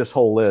I look at this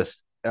whole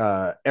list,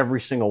 every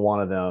single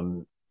one of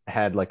them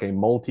had like a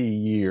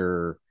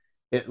multi-year.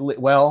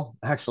 Well,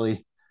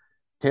 actually,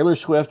 Taylor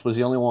Swift was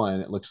the only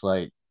one. It looks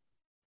like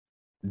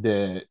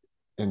that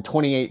in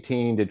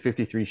 2018 did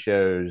 53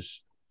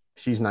 shows.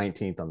 She's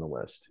 19th on the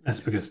list. That's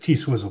because T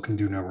Swizzle can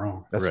do no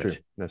wrong. That's Right. true.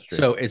 That's true.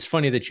 So it's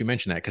funny that you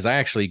mentioned that because I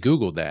actually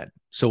Googled that.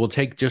 So we'll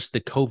take just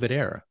the COVID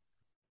era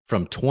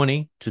from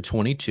 20 to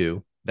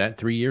 22, that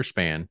 3-year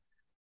span.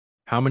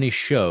 How many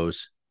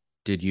shows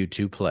did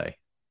U2 play?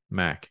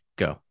 Mac,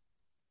 go.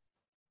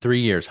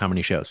 3 years, how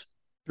many shows?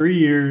 3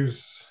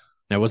 years.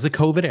 That was the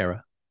COVID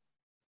era.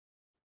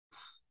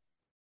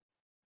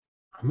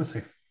 I'm going to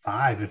say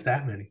 5, if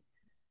that many.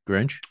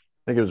 Grinch?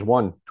 I think it was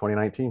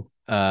 2019.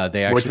 They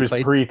actually which was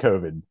played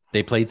pre-COVID.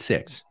 They played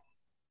 6.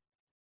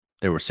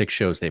 There were 6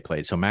 shows they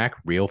played. So Mac,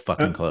 real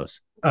fucking close.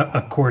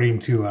 According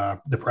to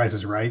the Price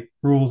is Right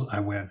rules,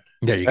 I win.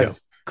 There you go.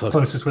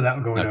 Closest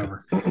without going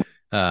over.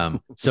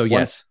 So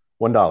yes.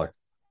 $1.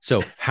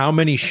 So how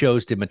many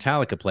shows did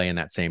Metallica play in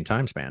that same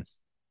time span?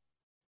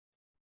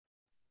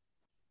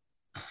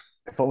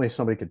 If only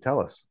somebody could tell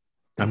us.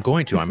 I'm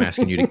going to. I'm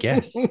asking you to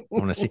guess. I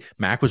want to see.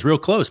 Mac was real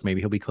close.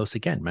 Maybe he'll be close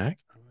again, Mac.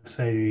 I'm going to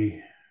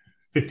say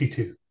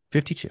 52.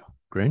 52.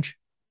 Grinch?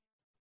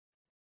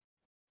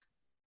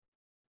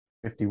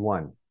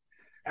 51.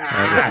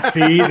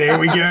 See, there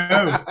we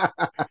go.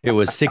 It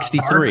was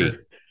 63.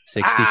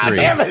 63.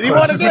 Damn it. You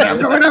want to get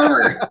him going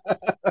over.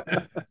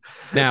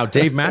 Now,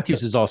 Dave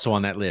Matthews is also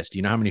on that list. Do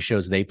you know how many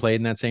shows they played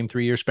in that same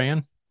 3-year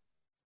span?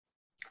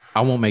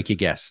 I won't make you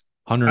guess.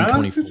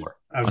 124.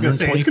 I was going to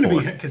say it's going to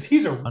be because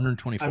he's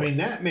 124. I mean,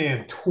 that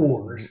man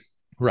tours.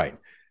 Right.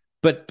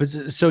 But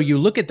so you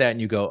look at that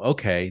and you go,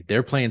 okay,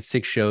 they're playing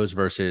 6 shows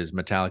versus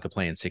Metallica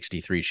playing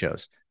 63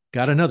 shows.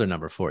 Got another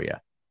number for you.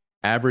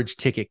 Average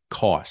ticket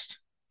cost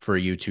for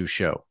a U2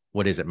 show.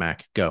 What is it,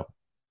 Mac? Go.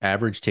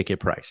 Average ticket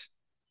price.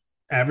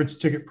 Average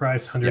ticket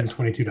price,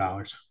 $122.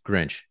 Yes.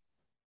 Grinch.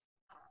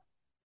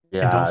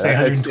 Yeah. And don't say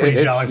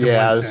 $120.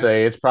 Yeah, I would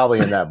say it's probably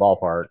in that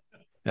ballpark.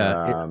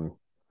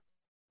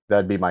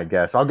 That'd be my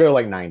guess. I'll go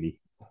like 90.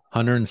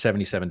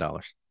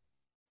 $177.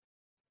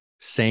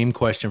 Same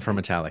question for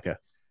Metallica.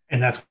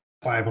 And that's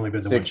why I've only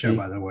been to 60. one show,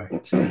 by the way.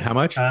 How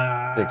much?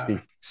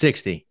 60.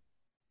 60.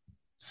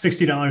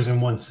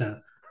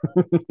 $60.01.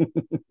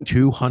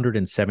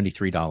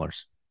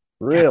 $273.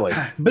 Really?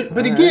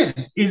 But again,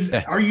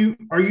 are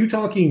you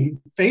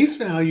talking face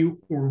value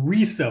or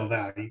resale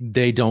value?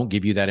 They don't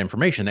give you that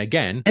information.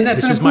 Again, and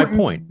this is my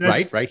point,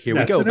 right? Right here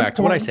we go. Back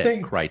to what I said.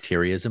 Thing.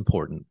 Criteria is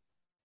important.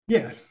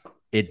 Yes.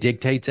 It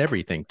dictates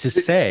everything. To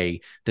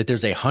say that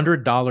there's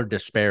 $100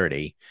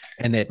 disparity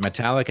and that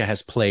Metallica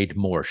has played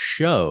more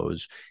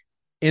shows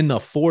in the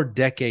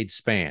 4-decade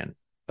span,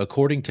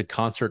 according to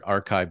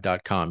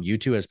concertarchive.com,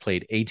 U2 has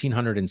played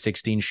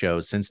 1,816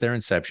 shows since their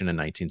inception in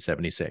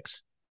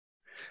 1976.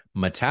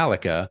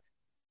 Metallica,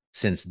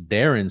 since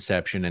their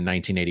inception in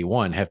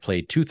 1981, have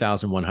played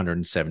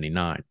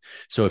 2,179.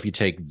 So if you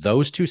take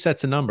those two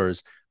sets of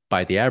numbers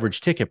by the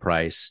average ticket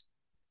price,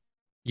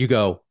 you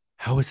go,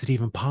 how is it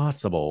even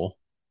possible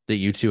that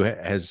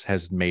U2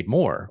 has made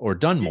more or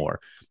done more?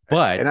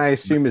 But and I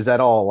assume, is that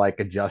all like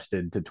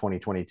adjusted to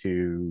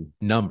 2022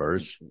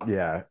 numbers?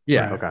 Yeah.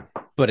 Yeah. Okay.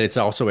 But it's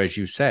also, as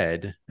you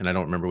said, and I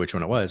don't remember which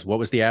one it was, what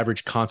was the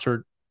average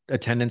concert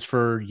attendance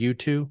for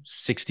U2?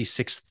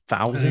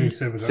 66,000?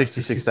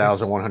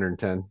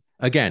 66,110.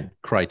 Again,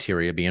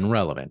 criteria being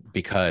relevant,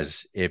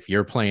 because if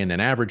you're playing an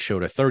average show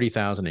to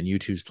 30,000 and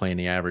U2's playing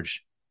the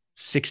average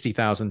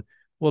 60,000,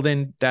 well,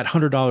 then that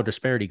 $100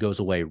 disparity goes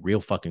away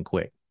real fucking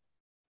quick,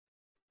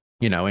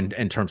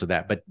 in terms of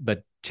that.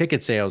 But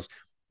ticket sales,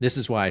 this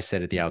is why I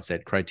said at the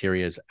outset,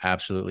 criteria is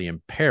absolutely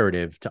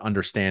imperative to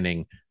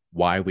understanding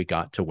why we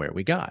got to where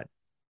we got.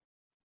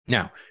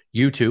 Now,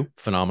 U2,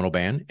 phenomenal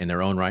band in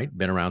their own right,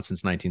 been around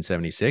since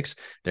 1976.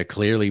 They're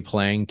clearly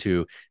playing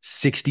to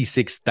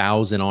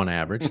 66,000 on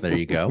average. There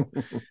you go.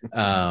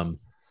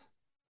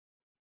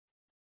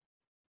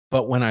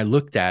 But when I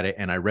looked at it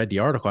and I read the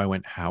article, I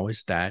went, how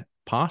is that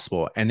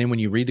possible? And then when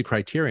you read the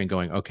criteria and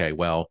going, okay,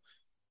 well,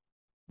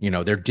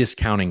 they're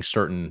discounting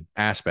certain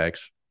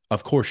aspects.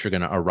 Of course, you're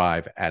going to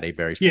arrive at a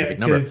very specific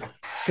number.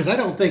 Because I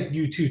don't think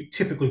U2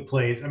 typically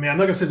plays. I mean, I'm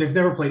not going to say they've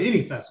never played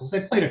any festivals.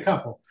 They played a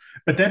couple,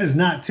 but that is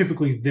not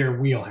typically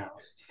their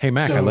wheelhouse. Hey,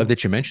 Mac, I love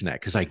that you mentioned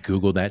that because I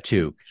Googled that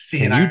too.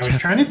 See, I was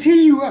trying to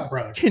tee you up,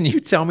 brother. Can you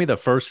tell me the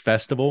first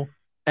festival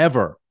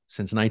ever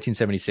since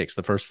 1976,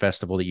 the first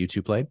festival that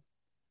U2 played?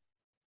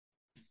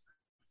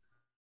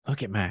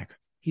 Look at Mac.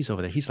 He's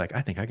over there. He's like,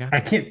 I think I got it. I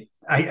can't.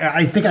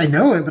 I think I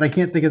know it, but I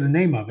can't think of the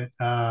name of it.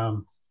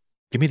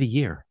 Give me the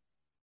year.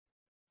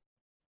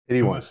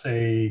 81.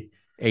 Say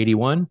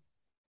 81.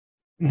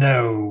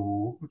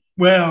 No.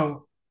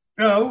 Well.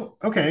 Oh,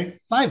 okay.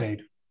 Live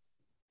Aid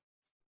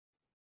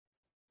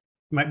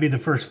might be the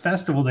first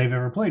festival they've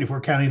ever played, if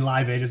we're counting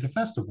Live Aid as a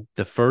festival.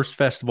 The first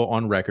festival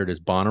on record is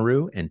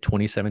Bonnaroo in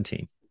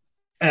 2017.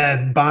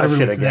 And Bonnaroo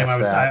was the name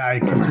I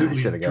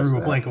completely drew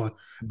a blank on.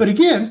 But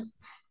again,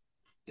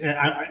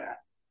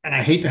 and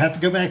I hate to have to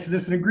go back to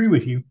this and agree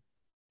with you,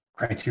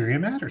 criteria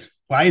matters.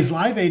 Why is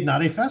Live Aid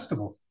not a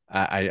festival?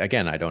 I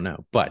don't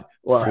know, but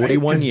Well,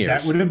 41 right? years.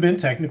 That would have been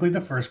technically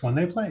the first one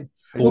they played.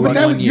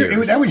 41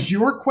 years. That was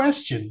your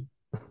question.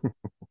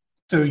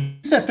 So you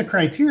set the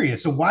criteria.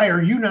 So why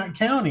are you not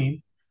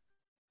counting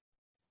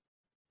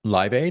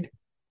Live Aid?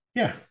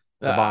 Yeah.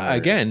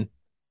 Again,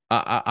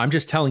 I'm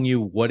just telling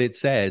you what it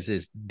says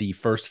is the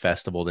first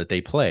festival that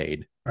they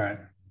played. Right.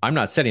 I'm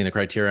not setting the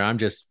criteria. I'm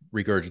just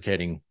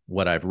regurgitating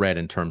what I've read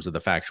in terms of the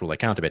factual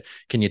account of it.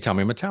 Can you tell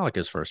me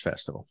Metallica's first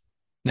festival?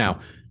 Now,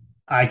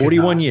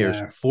 41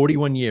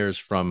 years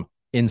from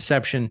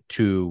inception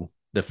to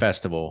the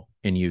festival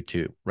in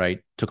U2, right?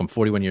 Took them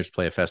 41 years to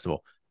play a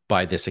festival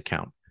by this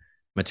account.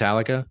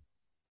 Metallica,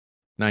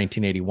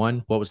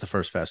 1981. What was the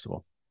first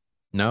festival?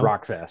 No,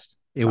 Rockfest.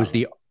 It was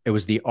the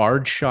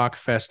Aardschok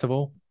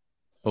Festival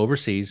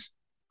overseas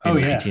in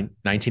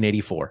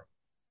 1984.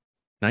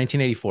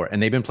 1984.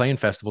 And they've been playing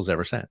festivals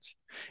ever since.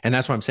 And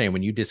that's what I'm saying.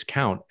 When you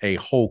discount a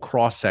whole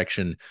cross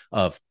section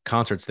of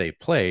concerts they've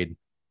played,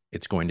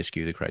 it's going to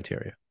skew the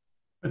criteria.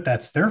 But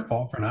that's their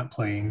fault for not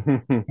playing.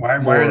 Why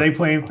are they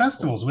playing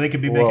festivals? They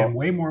could be making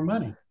way more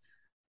money.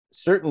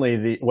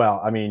 Certainly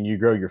you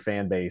grow your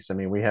fan base. I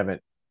mean,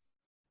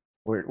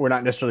 we're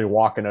not necessarily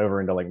walking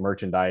over into like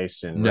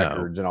merchandise and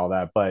records and all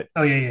that, but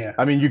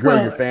I mean, you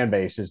grow your fan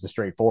base is the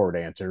straightforward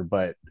answer.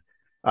 But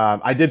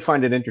I did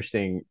find it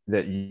interesting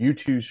that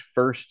U2's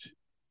first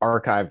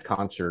archived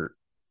concert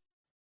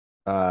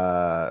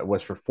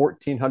was for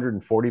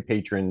 1,440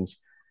 patrons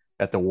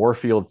at the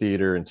Warfield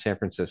Theater in San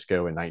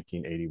Francisco in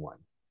 1981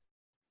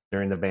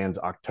 during the band's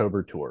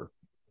October tour,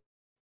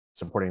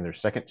 supporting their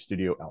second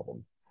studio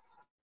album.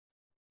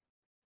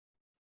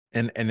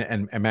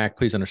 And Mac,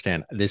 please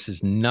understand, this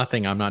is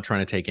nothing. I'm not trying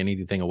to take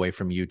anything away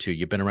from you two.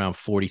 You've been around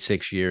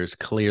 46 years.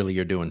 Clearly,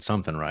 you're doing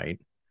something right.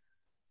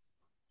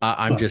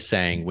 I'm just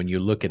saying, when you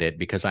look at it,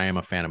 because I am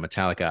a fan of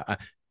Metallica,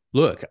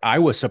 I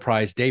was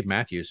surprised Dave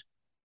Matthews.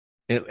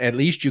 At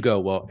least you go,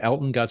 well,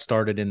 Elton got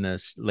started in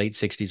the late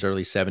 60s,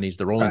 early 70s.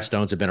 The Rolling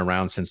Stones have been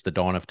around since the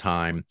dawn of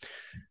time.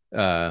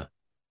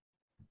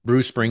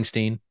 Bruce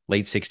Springsteen,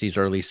 late 60s,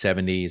 early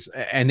 70s.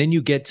 And then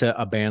you get to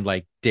a band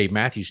like Dave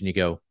Matthews and you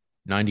go,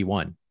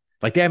 91.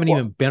 Like they haven't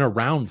even been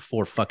around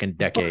for fucking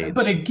decades.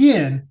 But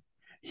again,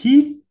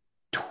 he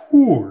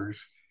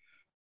tours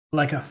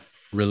like a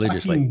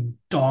religiously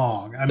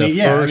dog. I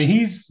mean,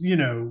 he's,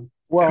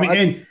 well,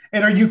 and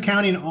are you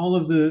counting all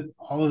of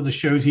the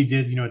shows he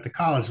did, at the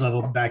college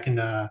level back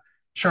in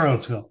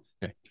Charlottesville?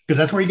 Because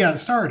that's where he got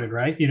started,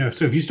 right?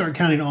 So if you start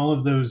counting all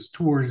of those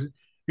tours,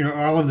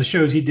 all of the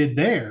shows he did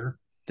there,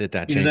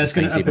 that changes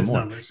things even more.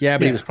 Numbers. Yeah,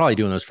 but he was probably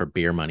doing those for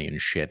beer money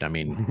and shit. I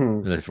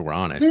mean, if we're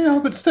honest. Yeah,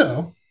 but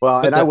still.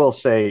 Well, and I will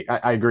say,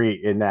 I agree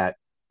in that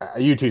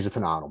U2 is a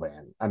phenomenal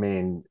band. I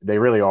mean, they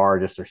really are,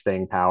 just their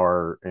staying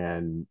power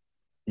and,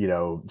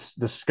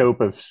 the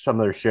scope of some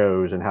of their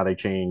shows and how they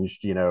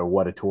changed,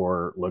 what a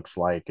tour looks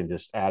like and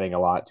just adding a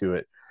lot to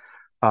it.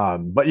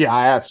 But yeah,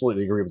 I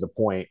absolutely agree with the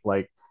point.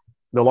 Like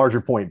the larger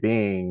point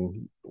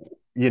being,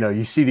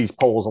 you see these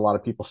polls, a lot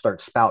of people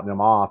start spouting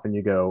them off and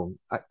you go,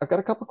 I've got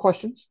a couple of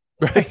questions.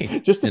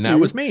 Right. That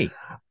was me.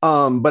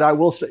 But I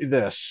will say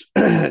this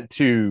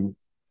to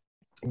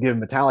give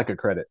Metallica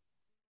credit.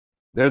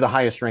 They're the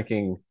highest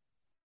ranking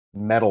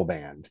metal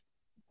band.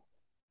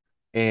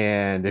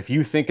 And if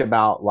you think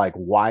about like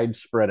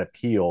widespread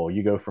appeal,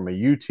 you go from a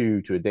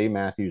U2 to a Dave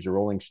Matthews, a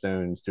Rolling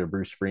Stones, to a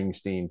Bruce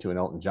Springsteen, to an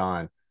Elton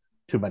John,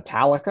 to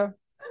Metallica.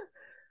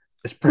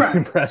 It's pretty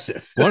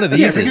impressive. One of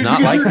these is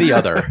not like the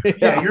other.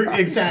 Yeah,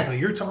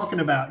 you're talking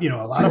about,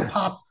 a lot of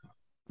pop,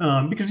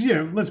 because,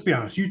 let's be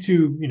honest,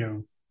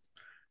 U2,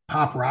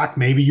 pop rock,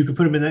 maybe you could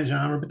put them in that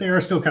genre, but they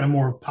are still kind of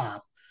more of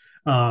pop.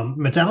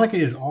 Metallica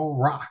is all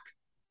rock.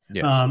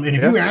 Yes. And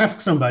if you ask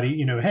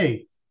somebody,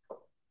 hey,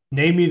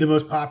 name me the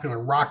most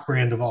popular rock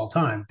brand of all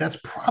time, that's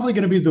probably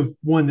going to be the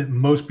one that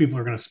most people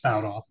are going to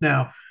spout off.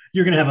 Now,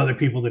 you're going to have other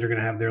people that are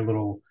going to have their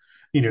little,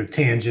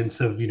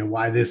 tangents of,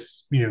 why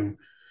this,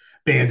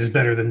 band is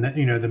better than, the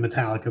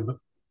Metallica, but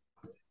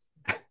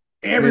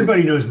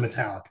everybody knows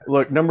Metallica.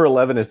 Look, number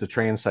 11 is the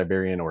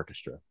Trans-Siberian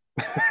Orchestra.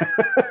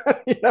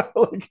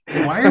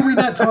 Why are we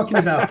not talking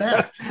about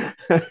that?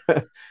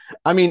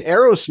 I mean,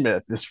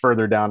 Aerosmith is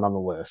further down on the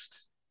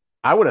list.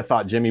 I would have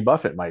thought Jimmy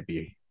Buffett might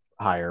be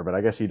higher, but I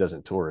guess he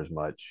doesn't tour as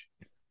much.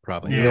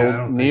 Probably.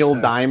 Neil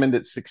Diamond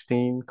at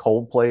 16,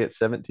 Coldplay at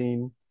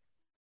 17.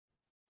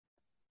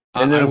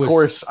 And then, of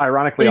course,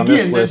 ironically on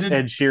this list,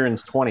 Ed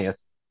Sheeran's 20th,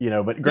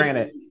 but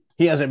granted,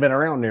 he hasn't been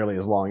around nearly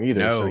as long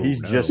either. So he's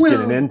just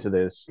getting into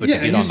this. But to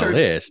get on the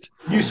list.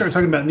 You start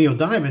talking about Neil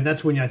Diamond,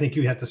 that's when I think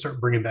you have to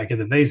start bringing back in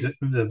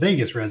the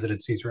Vegas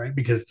residencies, right?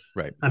 Because,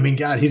 I mean,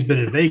 God, he's been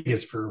in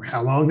Vegas for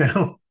how long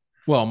now?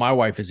 Well, my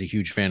wife is a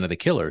huge fan of the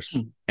Killers,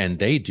 and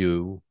they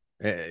do,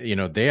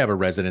 they have a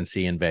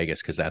residency in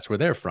Vegas because that's where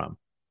they're from.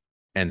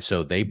 And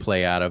so they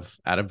play out of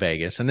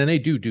Vegas, and then they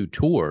do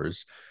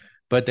tours,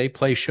 but they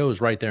play shows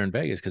right there in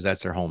Vegas because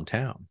that's their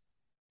hometown.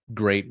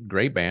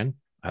 Great band.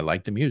 I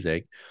like the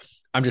music.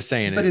 I'm just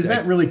saying. But is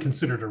that really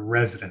considered a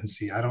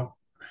residency? I don't.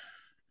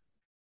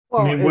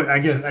 I mean, I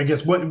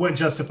guess what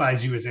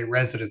justifies you as a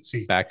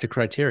residency Back to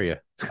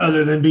criteria.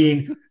 other than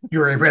being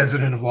you're a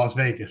resident of Las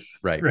Vegas,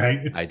 Right. right?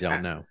 I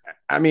don't know.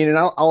 I mean, and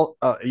I'll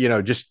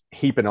just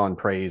heaping on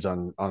praise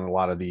on a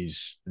lot of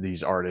these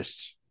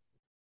artists.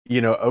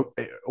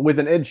 With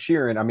an Ed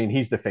Sheeran, I mean,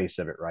 he's the face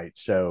of it, right?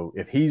 So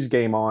if he's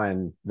game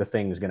on, the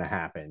thing's going to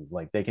happen.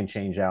 Like they can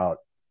change out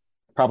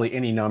probably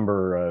any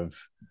number of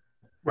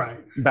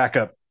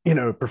backup,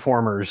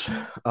 performers.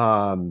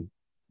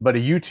 But a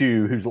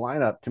U2 whose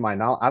lineup, to my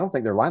knowledge, I don't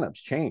think their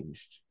lineup's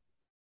changed.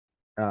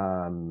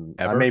 I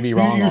may be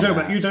wrong. You're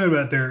talking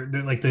about their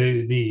like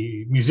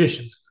the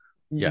musicians.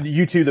 Yeah,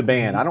 U2 the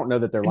band. I don't know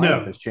that their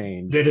lineup has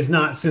changed. It is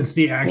not since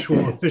the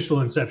actual official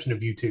inception of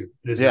U2.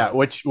 Yeah,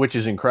 which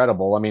is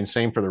incredible. I mean,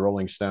 same for the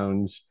Rolling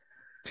Stones.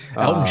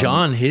 Elton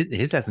John,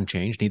 his hasn't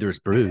changed. Neither is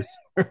Bruce.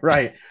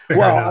 Right.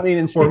 Well, I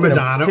mean, or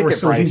Madonna or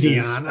Celine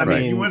Dion. I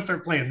mean, you want to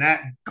start playing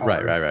that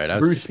card. Right.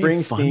 Bruce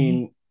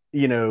Springsteen,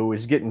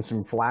 is getting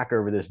some flack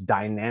over this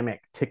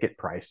dynamic ticket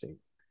pricing,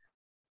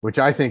 which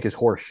I think is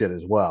horseshit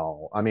as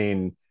well. I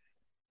mean,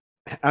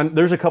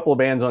 there's a couple of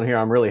bands on here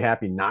I'm really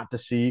happy not to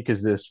see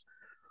because this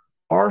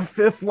our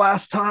fifth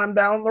last time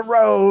down the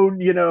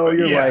road,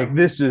 you're like,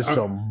 this is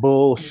some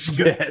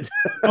bullshit.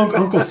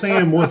 Uncle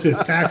Sam wants his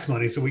tax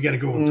money, so we got to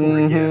go on tour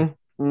again.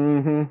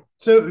 Mm-hmm.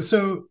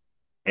 So,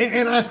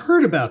 and I've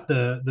heard about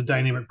the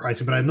dynamic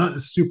pricing, but I'm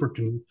not super,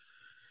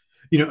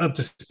 up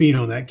to speed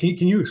on that.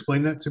 Can you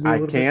explain that to me?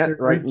 I can't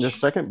right in this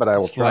second, but I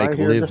will try. Like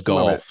live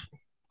golf.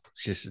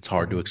 It's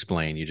hard to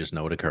explain. You just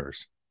know it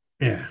occurs.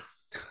 Yeah.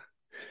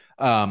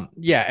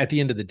 At the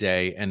end of the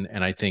day, and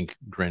I think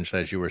Grinch,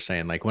 as you were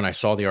saying, like when I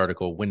saw the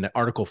article, when the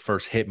article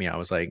first hit me, I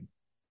was like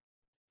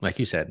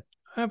you said,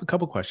 I have a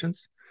couple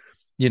questions,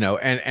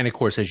 and of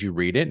course, as you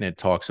read it and it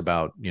talks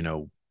about,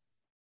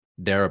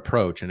 their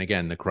approach and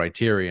again, the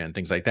criteria and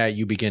things like that,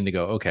 you begin to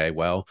go, okay,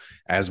 well,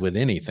 as with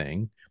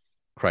anything,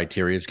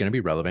 criteria is going to be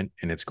relevant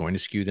and it's going to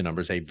skew the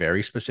numbers a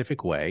very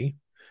specific way.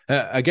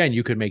 Again,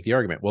 you could make the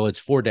argument, well, it's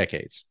 4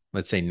 decades.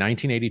 Let's say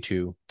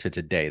 1982 to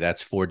today.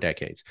 That's 4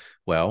 decades.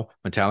 Well,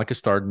 Metallica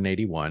started in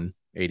 81,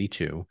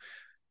 82,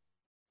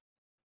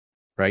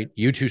 right?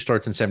 U2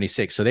 starts in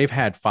 76. So they've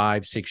had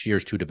 5-6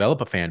 years to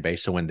develop a fan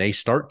base. So when they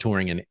start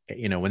touring and,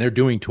 when they're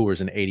doing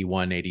tours in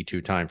 81,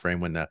 82 timeframe,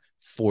 when the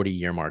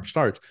 40-year mark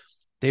starts,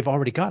 they've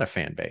already got a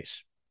fan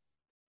base.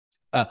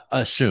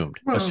 Assumed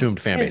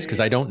fan base,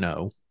 because I don't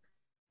know.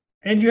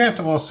 And you have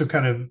to also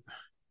kind of,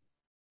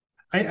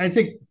 I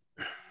think,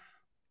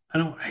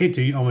 I hate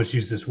to almost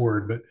use this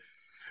word, but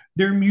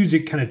their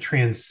music kind of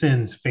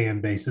transcends fan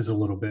bases a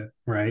little bit,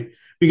 right?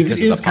 Because it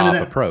is kind of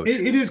that approach.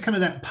 It is kind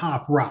of that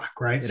pop rock,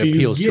 right? It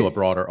appeals to a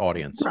broader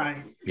audience,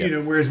 right?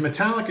 Yep. Whereas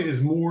Metallica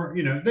is more,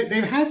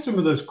 they've had some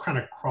of those kind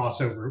of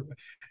crossover,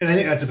 and I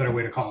think that's a better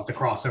way to call it, the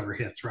crossover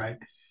hits, right?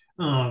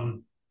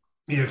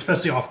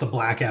 Especially off the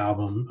Black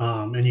album,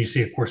 and you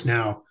see, of course,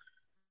 now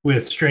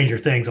with Stranger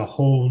Things, a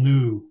whole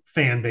new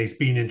fan base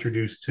being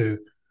introduced to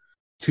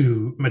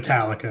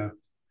Metallica.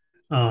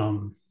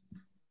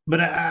 But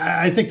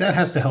I think that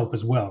has to help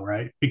as well,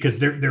 right? Because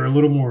they're a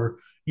little more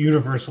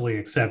universally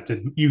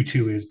accepted.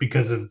 U2 is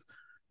because of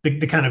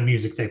the kind of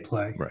music they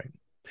play, right?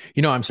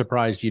 I'm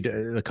surprised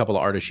a couple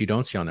of artists you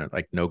don't see on there,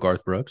 like no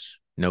Garth Brooks,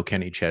 no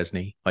Kenny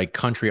Chesney, like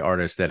country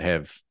artists that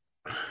have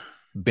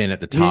been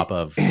at the top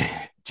of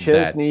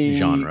Chesney, that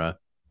genre.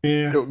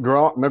 Yeah,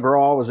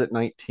 McGraw was at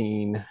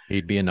 19.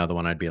 He'd be another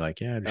one. I'd be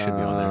like, yeah, it should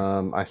be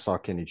on there. I saw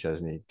Kenny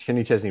Chesney.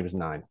 Kenny Chesney was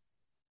 9.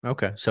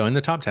 Okay, so in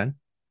the top 10.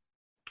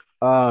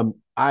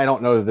 I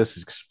don't know that this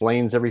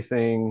explains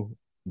everything,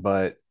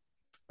 but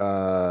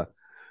while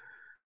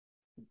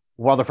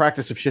the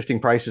practice of shifting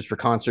prices for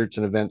concerts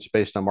and events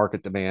based on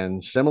market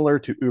demand, similar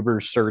to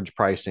Uber's surge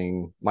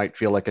pricing, might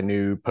feel like a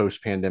new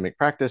post-pandemic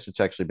practice, it's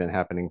actually been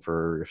happening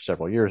for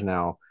several years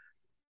now.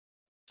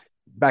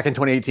 Back in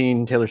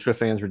 2018, Taylor Swift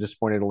fans were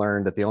disappointed to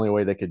learn that the only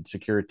way they could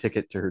secure a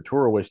ticket to her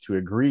tour was to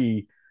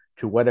agree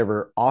to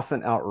whatever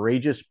often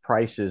outrageous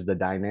prices the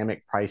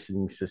dynamic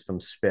pricing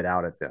system spit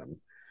out at them.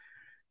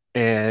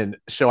 And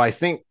so I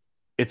think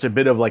it's a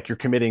bit of like you're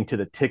committing to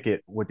the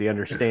ticket with the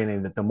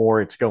understanding that the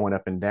more it's going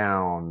up and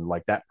down,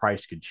 like that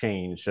price could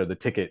change. So the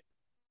ticket,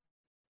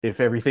 if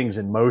everything's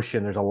in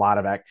motion, there's a lot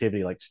of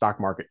activity like stock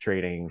market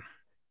trading,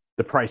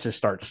 the prices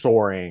start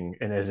soaring,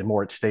 and as the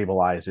more it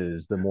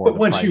stabilizes, the more. But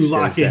once you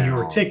lock in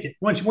your ticket,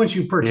 once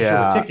you purchase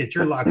your ticket,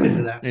 you're locked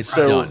into that. It's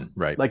done,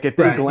 right? Like if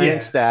they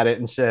glanced at it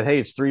and said, "Hey,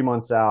 it's 3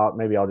 months out,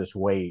 maybe I'll just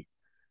wait,"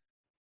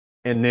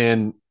 and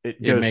then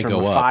it goes from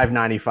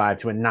 $5.95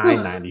 to a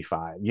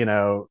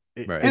 $9.95.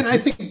 Right. And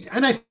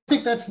I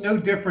think that's no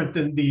different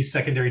than the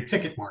secondary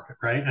ticket market,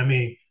 right? I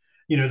mean,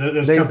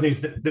 those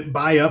companies that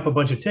buy up a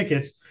bunch of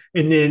tickets,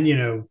 and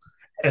then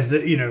as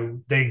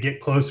they get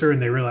closer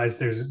and they realize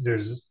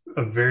there's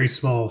a very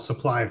small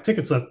supply of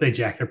tickets left, they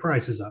jack their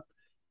prices up.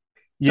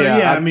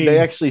 I mean, they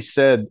actually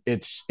said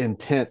its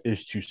intent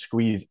is to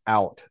squeeze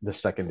out the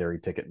secondary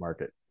ticket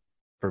market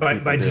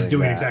by just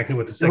doing exactly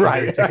what the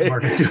secondary ticket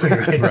market's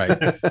doing,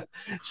 right? Right.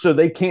 So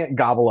they can't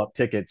gobble up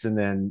tickets and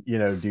then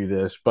do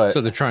this, but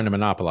so they're trying to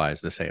monopolize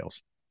the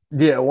sales.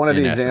 Yeah, one of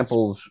the in essence.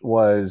 examples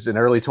was in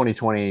early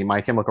 2020,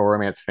 My Chemical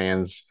Romance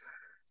fans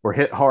were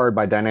hit hard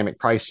by dynamic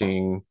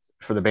pricing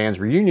for the band's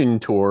reunion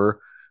tour,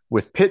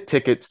 with pit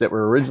tickets that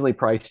were originally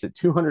priced at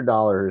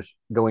 $200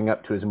 going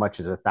up to as much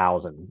as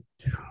 $1,000.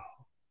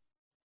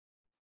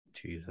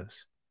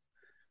 Jesus.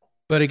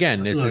 But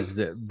again, this Look, is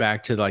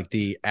back to like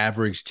the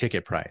average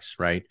ticket price,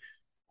 right?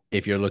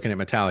 If you're looking at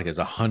Metallica, it's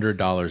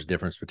 $100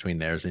 difference between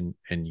theirs and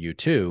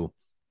U2.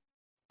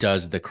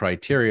 Does the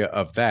criteria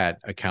of that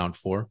account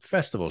for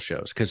festival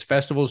shows? Because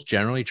festivals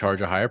generally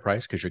charge a higher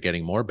price because you're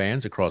getting more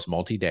bands across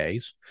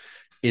multi-days.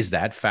 Is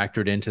that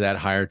factored into that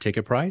higher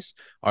ticket price?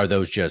 Are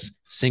those just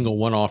single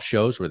one-off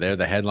shows where they're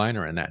the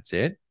headliner and that's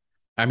it?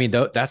 I mean,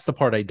 that's the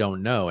part I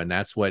don't know. And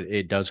that's what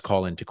it does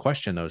call into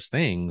question, those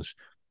things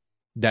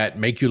that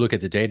make you look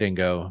at the data and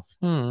go,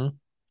 I'm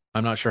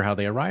not sure how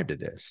they arrived at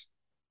this.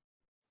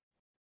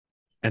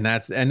 And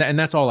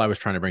that's all I was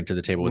trying to bring to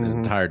the table with this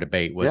entire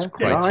debate was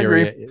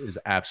criteria is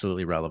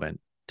absolutely relevant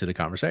to the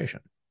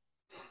conversation.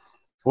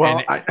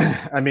 Well,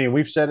 I mean,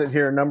 we've said it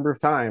here a number of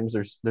times.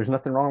 There's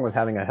nothing wrong with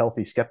having a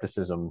healthy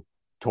skepticism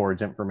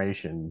towards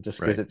information. Just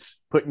because it's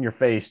put in your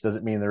face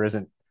doesn't mean there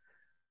isn't,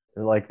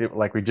 like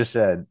we just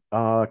said,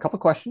 a couple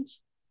of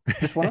questions.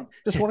 Just want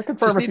to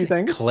confirm a few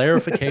things.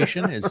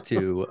 Clarification as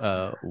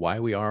to why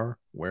we are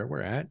where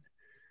we're at.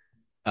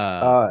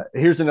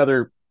 Here's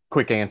another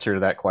quick answer to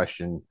that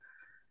question.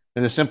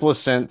 In the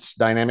simplest sense,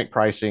 dynamic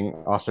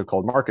pricing, also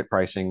called market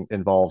pricing,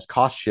 involves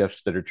cost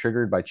shifts that are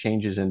triggered by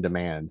changes in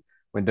demand.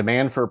 When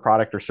demand for a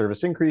product or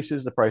service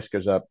increases, the price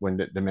goes up. When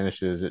it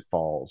diminishes, it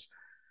falls.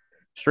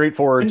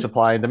 Straightforward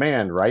supply and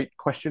demand, right?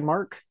 Question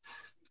mark.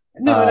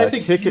 No, and I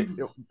think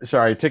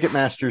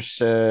Ticketmaster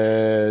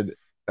said,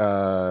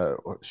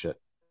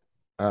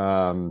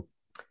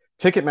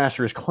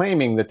 Ticketmaster is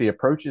claiming that the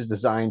approach is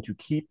designed to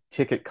keep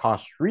ticket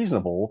costs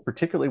reasonable,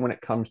 particularly when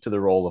it comes to the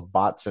role of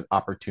bots and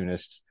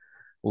opportunists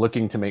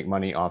looking to make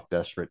money off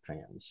desperate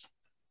fans.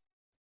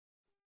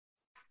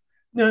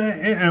 No,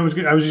 and I was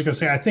just going to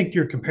say, I think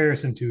your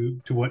comparison to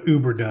what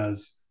Uber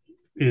does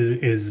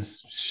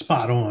is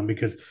spot on,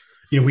 because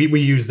we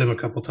used them a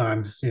couple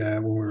times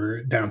when we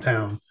were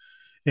downtown,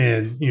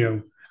 and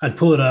I'd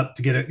pull it up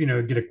to get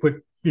a quick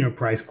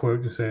price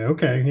quote to say,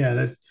 okay,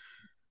 yeah,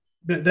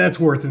 that's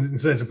worth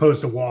it, as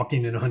opposed to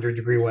walking in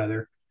 100-degree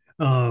weather.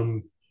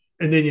 And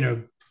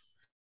then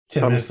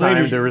 10 minutes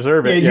later to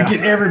reserve it. You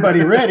get everybody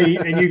ready,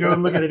 and you go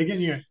and look at it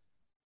again. You go,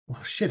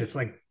 well, shit, it's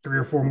like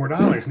 $3 or $4 more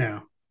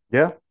now.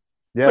 Yeah.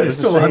 But it's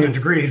still 100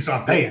 degrees, so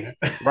I'm paying it.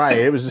 Right.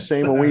 It was the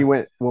same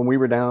when we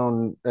were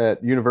down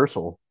at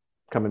Universal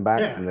coming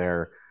back from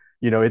there.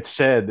 It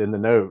said in the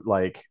note,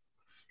 like,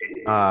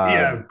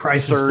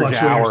 prices surge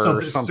hour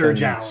or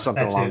surge hour,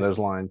 something along those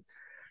lines.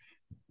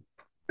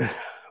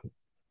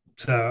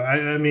 So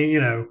I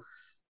mean,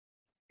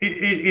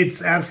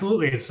 it's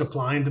absolutely, it's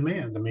supply and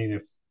demand. I mean,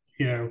 if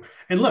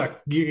and look,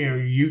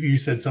 you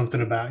said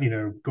something about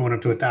going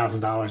up to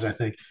 $1,000. I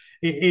think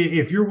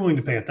if you're willing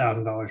to pay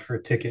 $1,000 for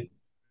a ticket,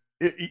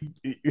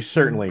 you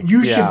certainly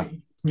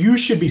you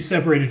should be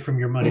separated from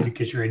your money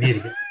because you're an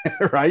idiot.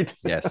 Right?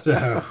 Yes.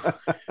 So.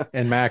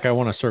 And Mac, I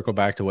want to circle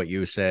back to what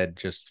you said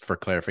just for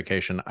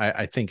clarification.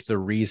 I think the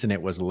reason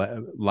it was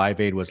Live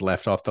Aid was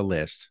left off the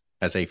list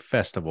as a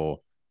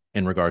festival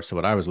in regards to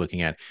what I was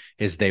looking at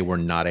is they were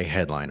not a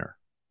headliner.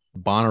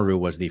 Bonnaroo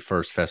was the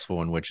first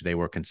festival in which they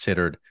were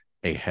considered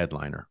a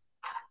headliner.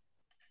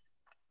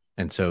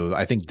 And so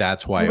I think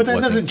that's why but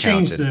that doesn't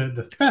change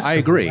the festival. I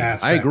agree.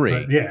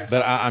 Aspect,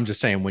 But I'm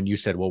just saying, when you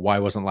said, well, why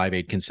wasn't Live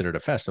Aid considered a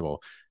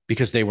festival?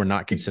 Because they were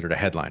not considered a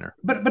headliner.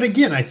 But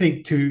again, I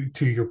think to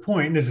your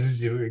point, this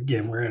is,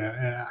 again, we're in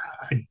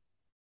it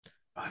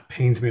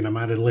pains me and I'm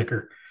out of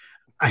liquor.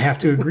 I have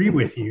to agree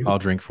with you. I'll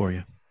drink for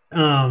you.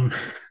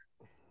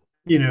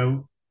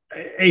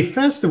 A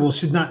festival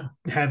should not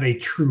have a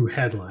true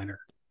headliner,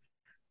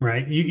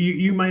 right?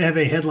 You might have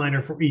a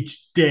headliner for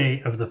each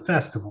day of the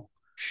festival.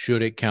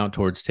 Should it count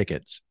towards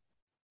tickets?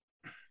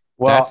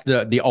 Well, that's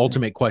the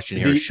ultimate question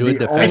here. Should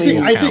the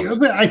festival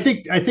count? I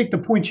think the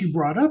point you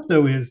brought up,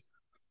 though, is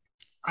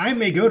I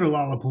may go to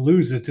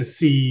Lollapalooza to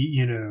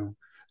see,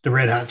 the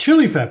Red Hot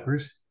Chili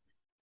Peppers,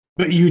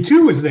 but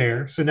U2 was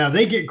there, so now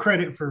they get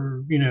credit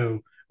for,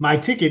 my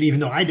ticket,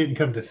 even though I didn't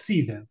come to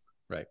see them.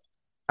 Right.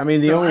 I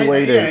mean, the only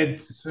way to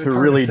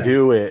really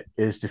do it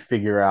is to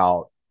figure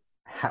out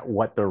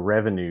what the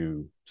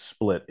revenue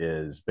split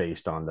is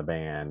based on the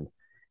band,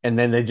 and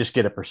then they just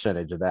get a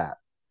percentage of that.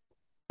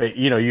 But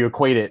you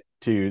equate it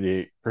to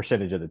the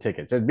percentage of the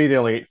tickets. It'd be the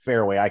only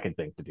fair way I could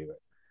think to do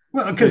it.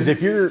 Well, because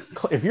if you're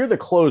the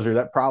closer,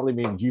 that probably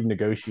means you've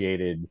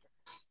negotiated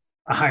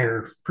a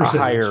higher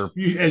percentage,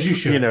 as you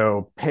should,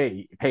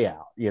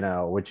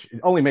 payout, which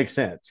only makes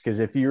sense, because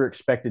if you're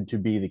expected to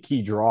be the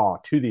key draw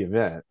to the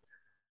event,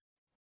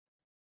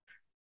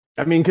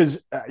 I mean,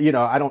 because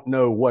I don't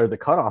know where the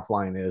cutoff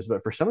line is,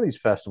 but for some of these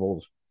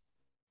festivals,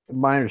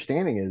 my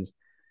understanding is,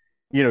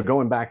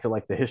 going back to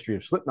like the history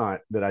of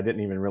Slipknot that I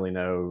didn't even really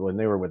know when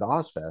they were with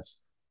Ozfest,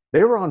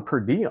 they were on per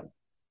diem.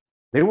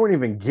 They weren't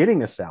even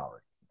getting a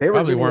salary. They were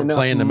Probably getting weren't enough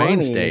playing the main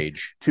money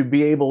stage to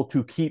be able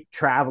to keep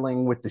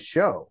traveling with the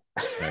show.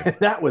 Right.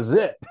 That was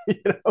it,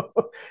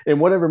 and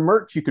whatever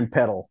merch you can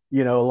peddle,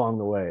 along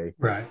the way.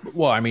 Right.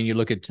 Well, I mean, you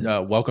look at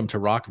Welcome to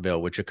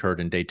Rockville, which occurred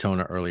in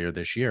Daytona earlier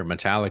this year.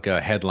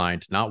 Metallica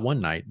headlined not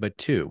one night, but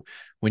two.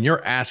 When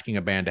you're asking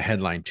a band to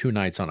headline 2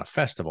 nights on a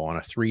festival, on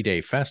a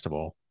 3-day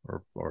festival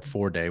or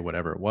 4-day,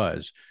 whatever it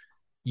was,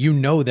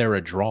 they're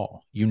a draw.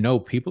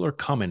 People are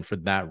coming for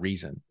that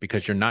reason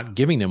because you're not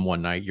giving them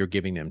one night, you're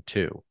giving them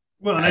 2.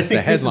 Well, and as I think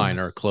the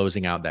headliner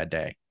closing out that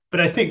day. But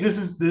I think this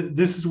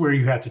is where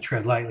you have to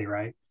tread lightly,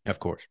 right? Of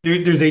course.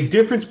 There's a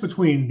difference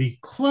between the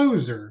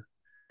closer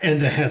and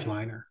the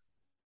headliner.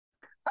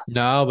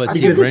 No, but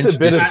see, it's a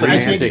bit of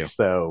semantics,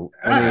 though.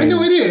 I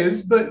know it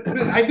is, but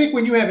I think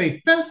when you have a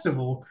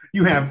festival,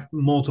 you have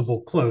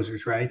multiple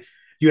closers, right?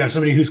 You have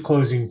somebody who's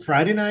closing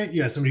Friday night,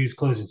 you have somebody who's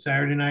closing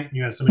Saturday night, and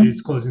you have somebody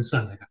who's closing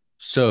Sunday night.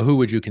 So who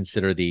would you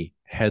consider the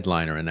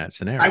headliner in that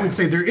scenario? I would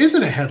say there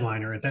isn't a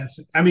headliner at that.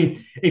 I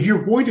mean, if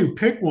you're going to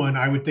pick one,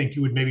 I would think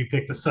you would maybe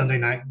pick the Sunday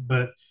night,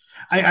 but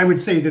I would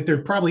say that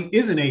there probably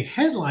isn't a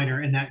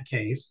headliner in that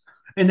case.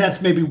 And that's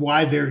maybe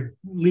why they're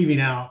leaving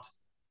out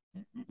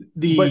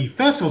the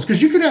festivals,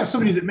 because you could have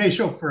somebody that may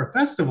show up for a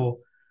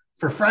festival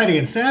for Friday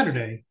and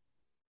Saturday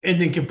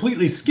and then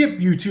completely skip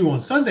U2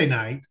 on Sunday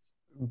night.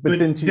 But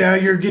then now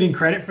you're getting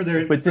credit for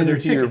their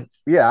ticket.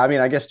 I mean,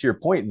 I guess to your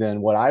point,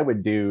 then what I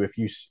would do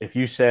if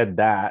you said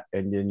that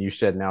and then you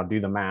said now do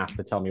the math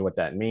to tell me what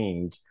that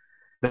means,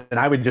 then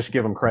I would just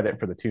give them credit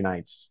for the 2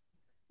 nights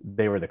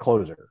they were the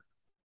closer,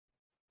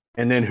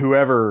 and then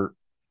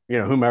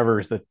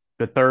whomever's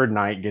the third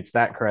night gets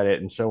that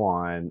credit and so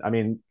on. I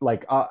mean,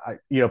 like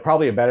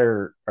probably a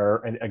better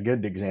or a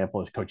good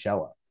example is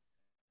Coachella.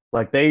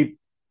 Like they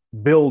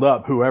build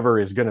up whoever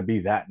is going to be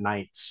that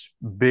night's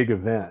big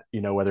event,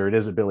 whether it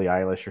is a Billie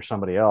Eilish or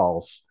somebody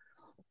else.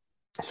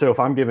 So if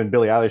I'm giving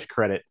Billie Eilish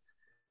credit,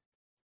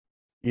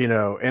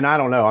 and I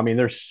don't know, I mean,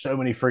 there's so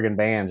many friggin'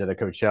 bands at a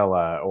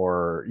Coachella,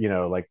 or,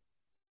 like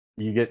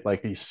you get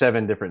like these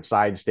 7 different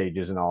side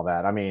stages and all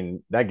that. I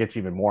mean, that gets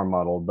even more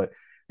muddled, but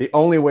the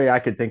only way I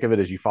could think of it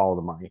is you follow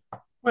the money.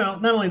 Well,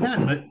 not only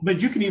that,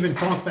 but you can even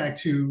talk back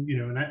to,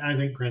 and I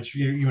think, Grant,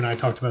 you and I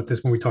talked about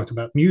this when we talked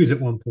about Muse at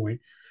one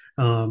point.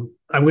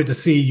 I went to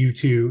see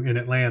U2 in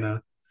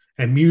Atlanta,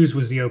 and Muse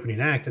was the opening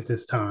act at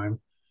this time.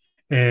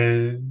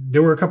 And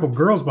there were a couple of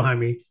girls behind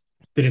me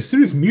that as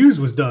soon as Muse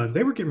was done,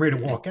 they were getting ready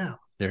to walk out.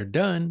 They're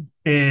done.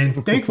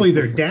 And thankfully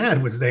their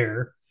dad was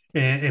there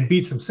and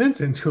beat some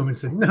sense into him and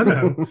said,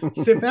 no,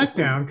 sit back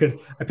down, because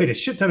I paid a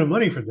shit ton of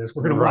money for this.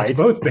 We're going to watch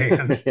both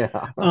bands. Yeah.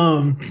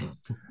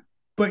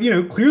 But,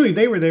 clearly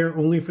they were there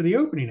only for the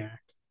opening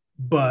act.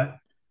 But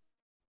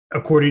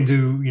according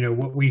to,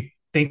 what we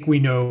think we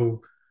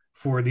know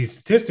for these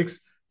statistics,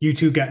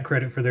 U2 got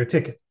credit for their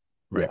ticket.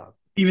 Right.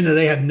 Even though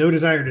they had no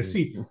desire to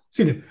see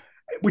them.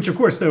 Which, of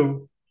course,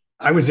 though,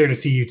 I was there to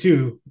see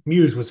U2.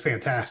 Muse was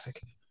fantastic.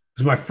 It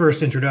was my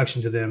first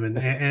introduction to them,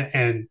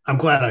 and I'm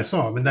glad I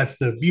saw them. And that's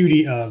the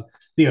beauty of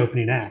the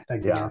opening act, I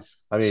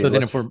guess. I mean, so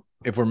then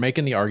if we're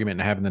making the argument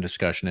and having the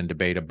discussion and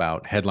debate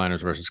about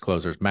headliners versus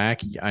closers,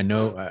 Mac, I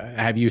know,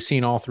 have you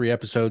seen all 3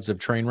 episodes of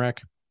Trainwreck,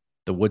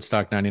 the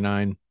Woodstock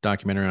 99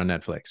 documentary on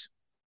Netflix?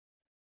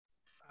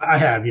 I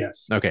have,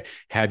 yes. Okay.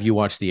 Have you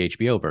watched the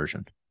HBO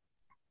version?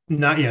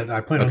 Not yet. I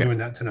plan on doing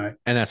that tonight.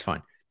 And that's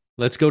fine.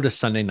 Let's go to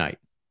Sunday night.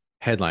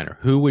 Headliner.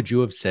 Who would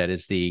you have said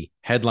is the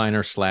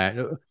headliner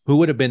 / who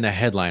would have been the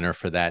headliner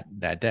for that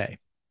day?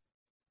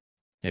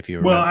 If you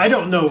remember. Well, I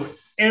don't know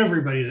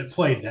everybody that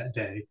played that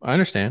day. I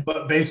understand.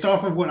 But based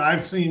off of what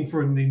I've seen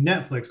from the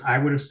Netflix, I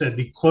would have said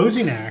the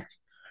closing act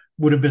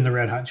would have been the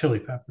Red Hot Chili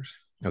Peppers.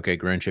 Okay,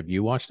 Grinch, have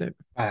you watched it?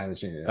 I haven't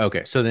seen it.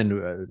 Okay, so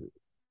then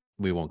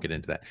we won't get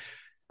into that.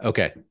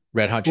 Okay,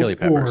 Red Hot Chili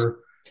Peppers. Or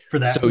for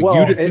that. So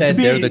you'd have said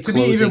they're the to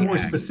closing be even more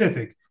act.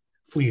 Specific,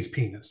 Flea's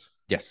Penis.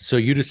 Yes, so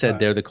you'd have said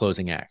they're the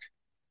closing act.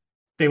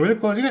 They were the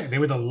closing act. They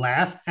were the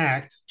last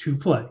act to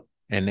play.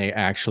 And they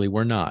actually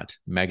were not.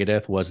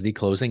 Megadeth was the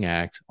closing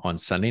act on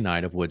Sunday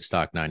night of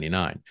Woodstock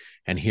 99.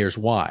 And here's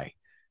why.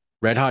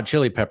 Red Hot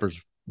Chili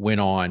Peppers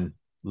went on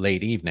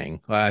late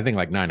evening, I think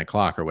like 9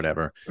 o'clock or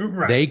whatever.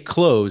 Right. They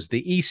closed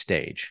the East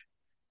stage.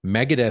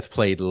 Megadeth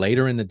played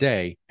later in the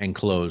day and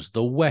closed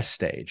the West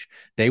stage.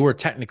 They were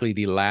technically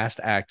the last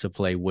act to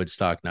play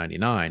Woodstock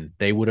 99.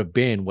 They would have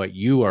been what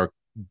you are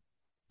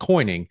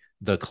coining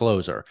the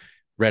closer.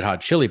 Red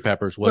Hot Chili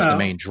Peppers was the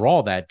main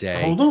draw that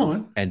day. Hold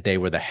on. And they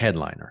were the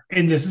headliner.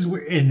 And this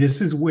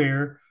is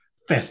where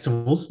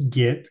festivals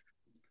get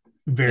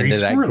very into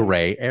that squirrely.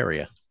 gray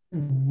area.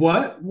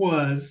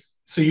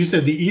 So you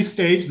said the East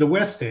stage, the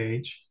West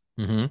stage.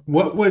 Mm-hmm.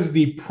 What was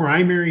the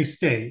primary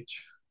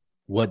stage?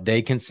 What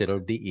they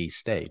considered the East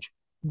stage.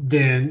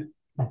 Then,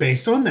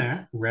 based on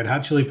that, Red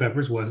Hot Chili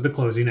Peppers was the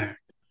closing act.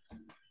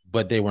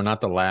 But they were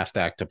not the last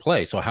act to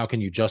play. So how can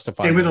you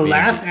justify? They were the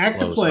last act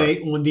to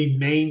play on the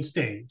main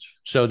stage.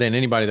 So then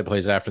anybody that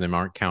plays after them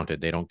aren't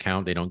counted. They don't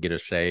count. They don't get a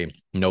say.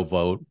 No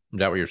vote. Is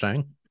that what you're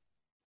saying?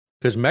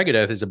 Because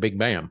Megadeth is a big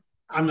band.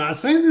 I'm not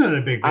saying they're not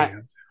a big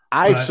band.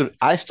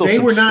 I still they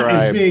were not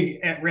as subscribe. big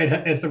at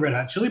as the Red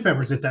Hot Chili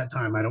Peppers at that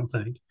time. I don't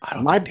think.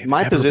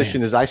 My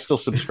position is I still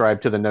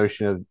subscribe to the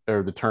notion of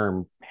or the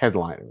term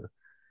headliner,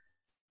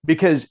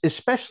 because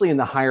especially in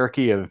the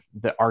hierarchy of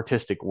the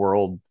artistic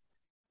world,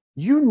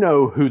 you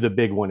know who the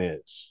big one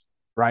is,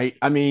 right?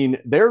 I mean,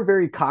 they're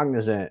very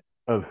cognizant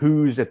of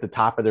who's at the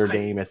top of their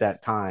game at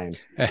that time,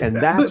 and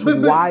that's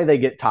why they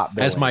get top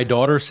billing. As my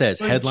daughter says,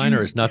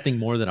 headliner is nothing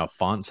more than a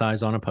font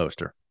size on a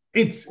poster.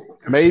 It's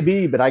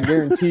maybe, but I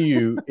guarantee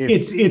you,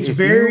 it's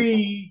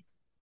very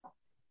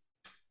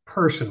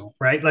personal,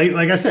 right?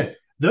 Like I said,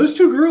 those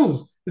two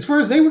girls, as far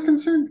as they were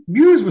concerned,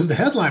 Muse was the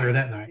headliner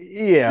that night.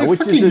 Yeah,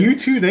 which is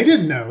U2, they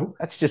didn't know.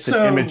 That's just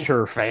an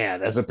immature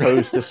fan, as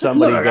opposed to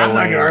somebody. Look, I'm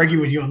not going to argue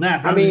with you on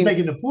that. But I'm just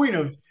making the point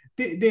of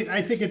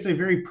I think it's a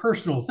very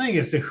personal thing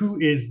as to who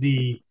is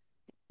the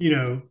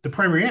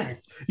primary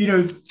act.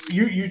 You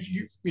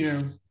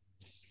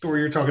Thor,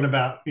 you're talking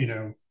about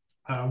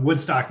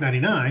Woodstock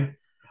 '99.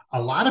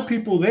 A lot of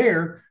people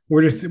there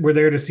were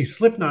there to see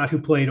Slipknot, who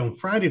played on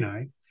Friday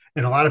night,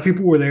 and a lot of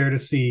people were there to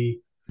see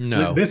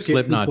Limp Bizkit,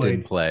 Slipknot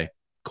didn't play.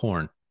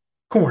 Korn.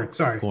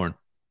 Sorry. Korn.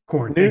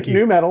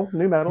 New metal.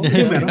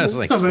 I was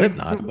like,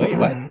 Slipknot. Wait,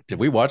 what? Did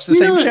we watch the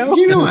same show?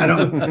 I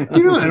don't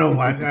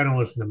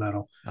listen to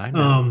metal. I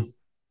know.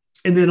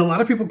 And then a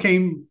lot of people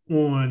came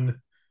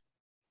on,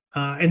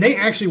 and they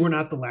actually were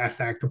not the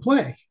last act to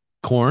play.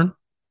 Korn.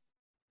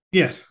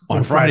 Yes,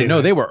 on Friday.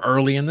 No, they were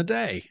early in the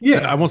day.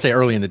 Yeah, I won't say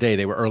early in the day.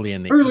 They were early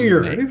in the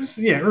earlier. evening. It was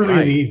early in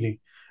the evening.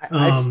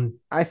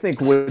 I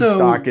think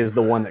Woodstock is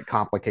the one that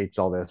complicates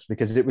all this,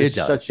 because it was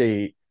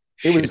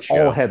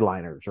all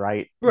headliners,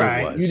 right?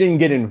 Right. You didn't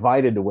get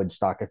invited to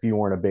Woodstock if you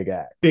weren't a big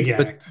act.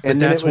 But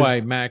that's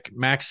why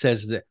Mac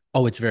says that,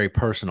 it's very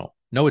personal.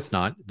 No, it's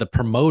not. The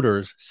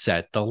promoters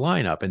set the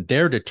lineup, and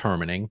they're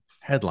determining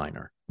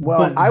headliner.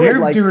 Well,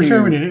 they're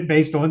determining it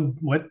based on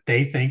what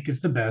they think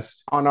is the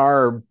best. On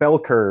our bell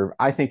curve,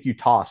 I think you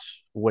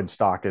toss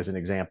Woodstock as an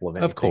example of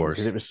anything. Of course.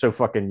 Because it was so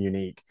fucking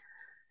unique.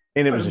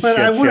 And it was but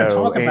I want to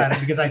talk about it,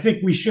 because I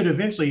think we should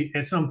eventually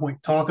at some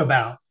point talk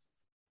about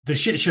the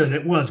shit show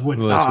that was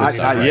Woodstock.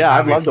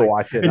 I'd love to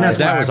watch it. And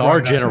that was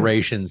our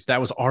generation's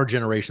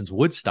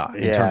Woodstock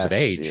in terms of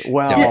age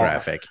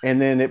demographic.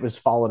 And then it was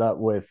followed up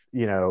with,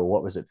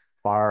 what was it?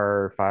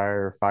 Fire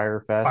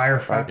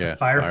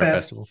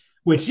Festival.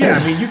 Which,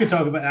 you could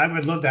talk about. I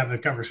would love to have a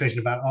conversation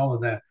about all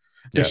of that.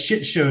 The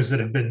shit shows that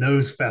have been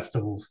those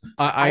festivals.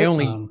 I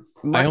only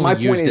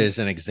used it as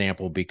an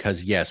example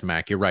because, yes,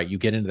 Mac, you're right. You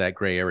get into that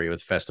gray area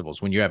with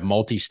festivals. When you have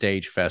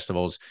multi-stage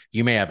festivals,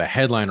 you may have a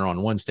headliner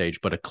on one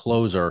stage, but a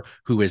closer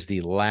who is the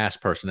last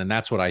person. And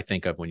that's what I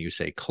think of when you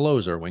say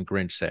closer. When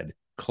Grinch said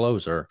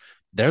closer,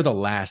 they're the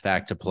last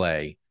act to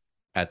play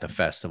at the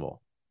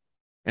festival.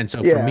 And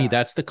so for me,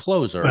 that's the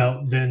closer.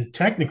 Well, then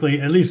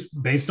technically, at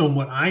least based on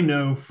what I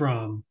know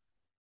from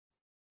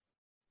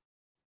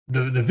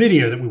the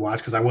video that we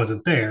watched, because I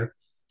wasn't there,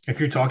 if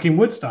you're talking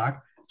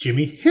Woodstock,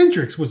 Jimi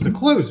Hendrix was the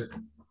closer,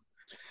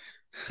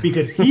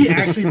 because he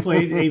actually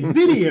played a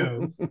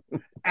video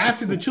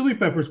after the Chili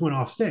Peppers went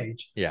off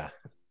stage. Yeah.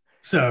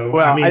 So,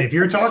 if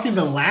you're talking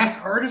the last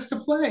artist to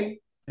play.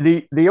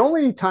 The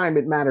only time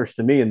it matters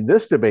to me in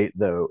this debate,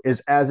 though,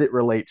 is as it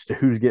relates to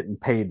who's getting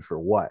paid for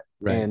what.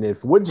 Right. And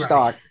if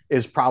Woodstock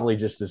is probably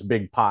just this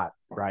big pot,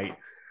 right?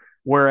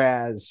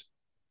 Whereas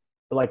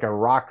like a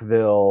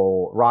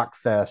Rockville,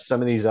 Rockfest,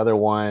 some of these other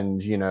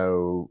ones,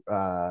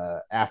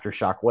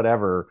 Aftershock,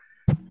 whatever,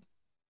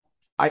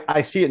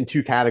 I see it in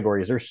two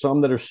categories. There's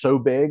some that are so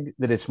big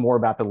that it's more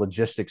about the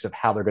logistics of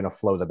how they're going to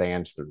flow the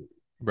bands through.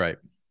 Right.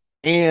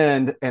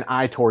 And an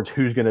eye towards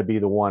who's going to be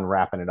the one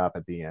wrapping it up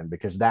at the end,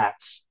 because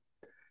that's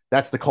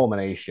the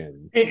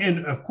culmination.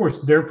 And of course,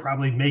 they're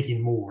probably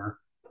making more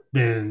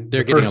than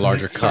they're getting a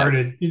larger cut.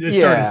 It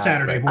started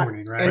Saturday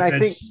morning, right? And I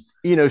think,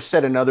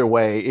 said another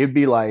way, it'd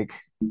be like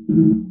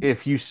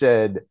if you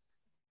said,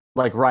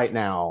 like right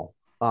now,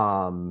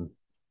 trying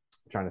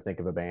to think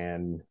of a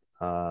band.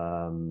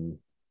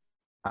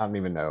 I don't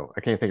even know.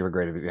 I can't think of a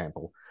great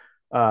example.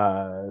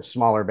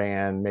 Smaller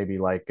band, maybe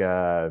like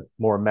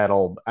more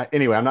metal.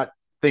 Anyway, I'm not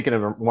thinking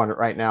of one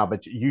right now,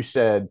 but you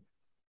said,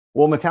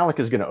 well,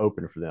 Metallica is going to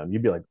open for them.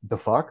 You'd be like, the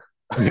fuck?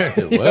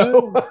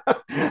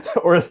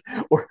 or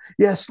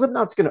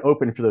Slipknot's going to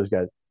open for those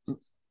guys.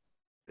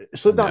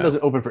 Slipknot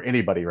doesn't open for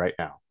anybody right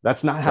now.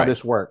 That's not how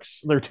this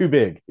works. They're too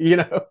big,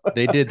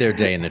 They did their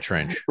day in the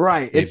trench.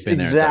 Right. It's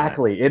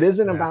exactly. It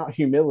isn't about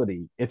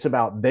humility. It's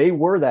about they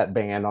were that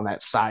band on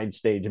that side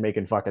stage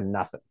making fucking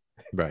nothing.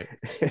 Right.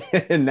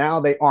 And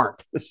now they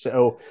aren't.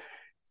 So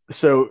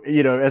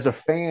as a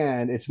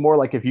fan, it's more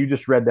like if you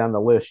just read down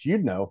the list,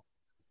 you'd know.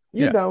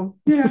 Yeah.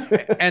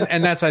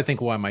 And that's, I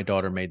think, why my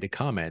daughter made the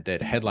comment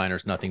that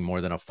headliner's nothing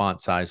more than a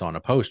font size on a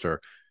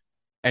poster.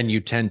 And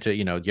you tend to,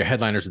 your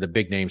headliners are the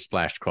big names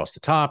splashed across the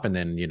top. And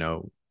then,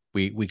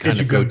 we kind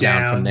of go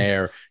down from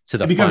there to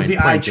the fine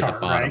print eye at chart, the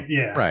bottom. Right?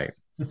 Yeah. Right.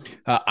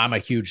 I'm a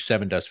huge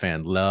Seven Dust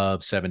fan,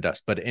 love Seven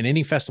Dust. But in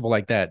any festival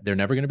like that, they're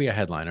never going to be a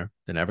headliner.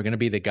 They're never going to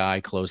be the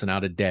guy closing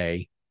out a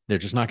day. They're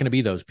just not going to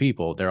be those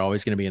people. They're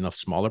always going to be in the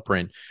smaller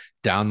print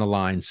down the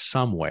line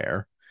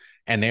somewhere.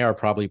 And they are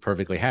probably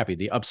perfectly happy.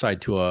 The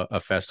upside to a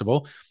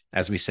festival,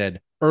 as we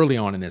said early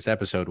on in this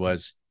episode,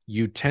 was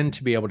you tend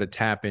to be able to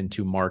tap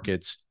into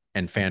markets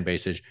and fan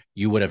bases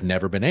you would have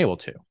never been able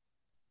to.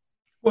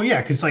 Well,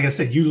 yeah, because like I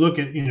said, you look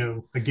at,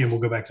 again, we'll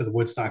go back to the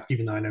Woodstock,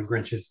 even though I know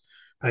Grinch is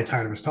probably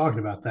tired of us talking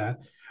about that.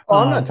 Oh,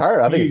 I'm not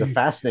tired. I think it's a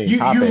fascinating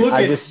topic. You look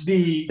I at just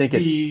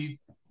the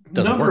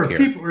number of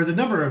people or the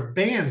number of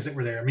bands that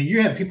were there. I mean,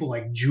 you had people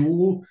like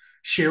Jewel,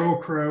 Sheryl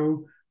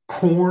Crow,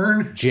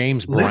 Korn,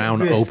 James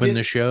Brown opened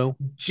the show.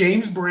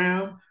 James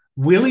Brown,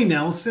 Willie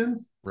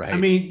Nelson. Right. I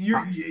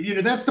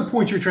mean, that's the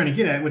point you're trying to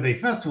get at with a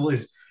festival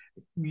is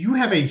you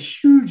have a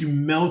huge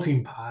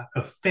melting pot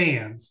of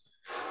fans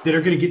that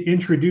are going to get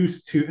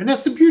introduced to, and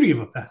that's the beauty of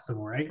a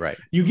festival, right? Right.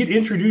 You get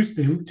introduced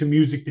to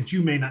music that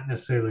you may not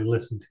necessarily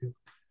listen to.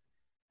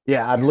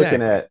 Yeah, I'm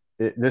looking at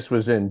it. This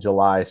was in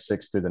July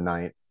 6th through the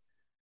 9th.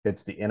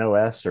 It's the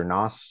NOS or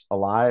NOS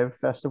Alive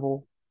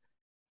Festival.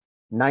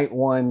 Night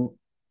 1,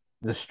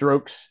 The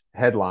Strokes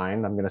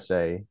headline, I'm going to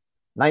say.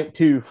 Night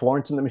 2,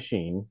 Florence and the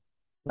Machine.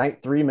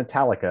 Night 3,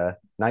 Metallica.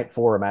 Night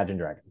 4, Imagine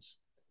Dragons.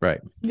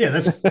 Right. Yeah,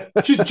 that's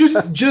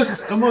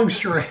just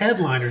amongst your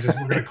headliners, as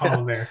we're going to call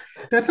them there.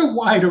 That's a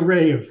wide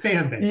array of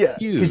fan base. Yeah,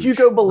 because you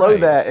go below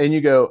that and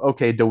you go,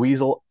 okay,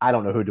 DeWeasel. I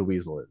don't know who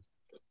DeWeasel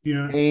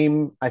is.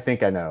 AIM, I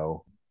think I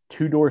know.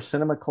 Two Door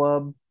Cinema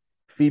Club,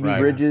 Phoebe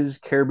Bridges,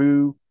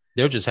 Caribou.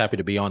 They're just happy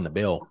to be on the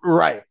bill.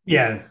 Right.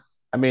 Yeah.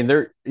 I mean,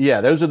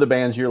 those are the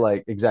bands you're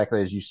like,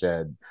 exactly as you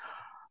said,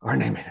 our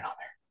name made it on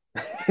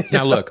there.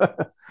 Now, look,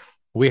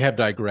 we have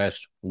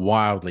digressed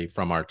wildly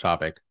from our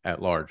topic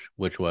at large,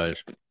 which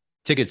was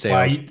ticket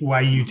sales.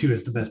 Why U2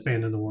 is the best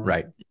band in the world.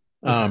 Right.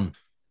 Okay.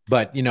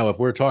 But, if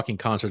we're talking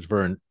concerts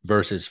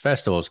versus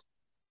festivals,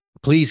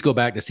 please go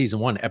back to season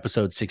 1,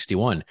 episode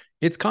 61.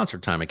 It's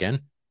concert time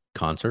again.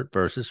 Concert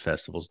versus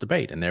festivals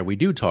debate. And there we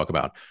do talk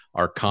about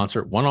our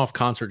one-off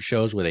concert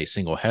shows with a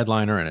single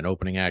headliner and an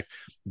opening act,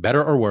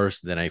 better or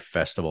worse than a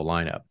festival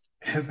lineup.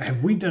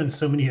 Have we done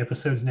so many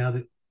episodes now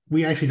that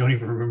we actually don't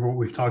even remember what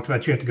we've talked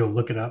about? You have to go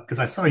look it up because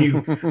I saw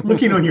you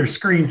looking on your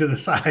screen to the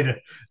side.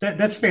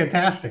 That's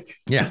fantastic.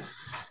 Yeah.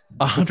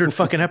 100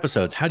 fucking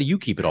episodes. How do you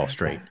keep it all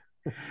straight?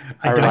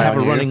 I have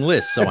a running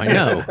list, so I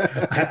know.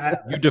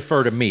 You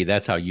defer to me.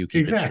 That's how you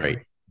keep it straight.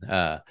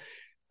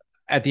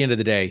 At the end of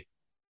the day,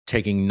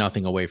 taking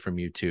nothing away from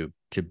YouTube,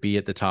 to be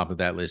at the top of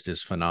that list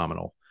is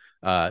phenomenal.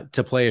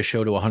 To play a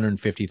show to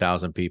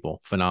 150,000 people,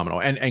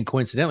 phenomenal. And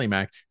coincidentally,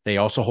 Mac, they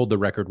also hold the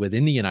record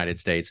within the United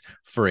States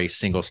for a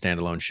single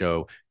standalone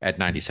show at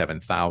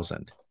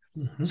 97,000.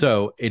 Mm-hmm.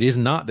 So it is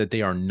not that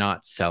they are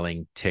not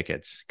selling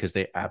tickets, because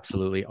they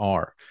absolutely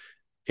are.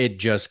 It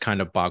just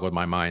kind of boggled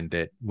my mind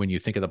that when you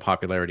think of the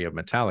popularity of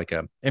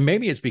Metallica, and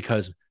maybe it's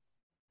because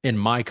in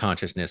my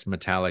consciousness,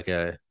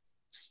 Metallica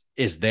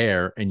is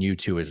there and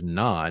U2 is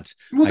not.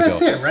 Well,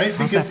 that's it, right?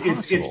 Because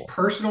it's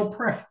personal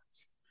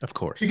preference. Of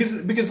course.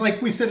 Because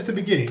like we said at the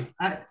beginning,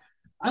 I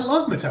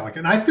love Metallica,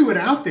 and I threw it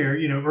out there,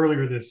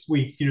 earlier this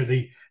week,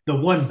 the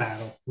one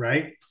battle,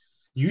 right?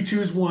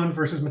 U2's one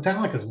versus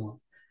Metallica's one.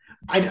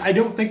 I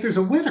don't think there's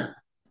a winner.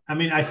 I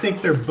mean, I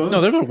think they're both. No,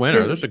 there's a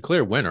winner. There's a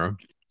clear winner.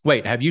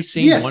 Wait, have you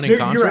seen one in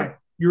concert?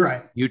 You're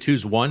right.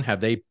 U2's one.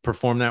 Have they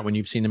performed that when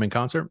you've seen them in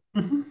concert?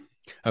 Mm-hmm.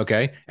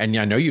 Okay. And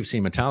I know you've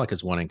seen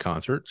Metallica's one in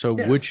concert. So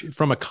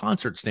from a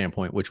concert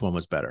standpoint, which one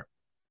was better?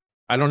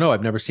 I don't know.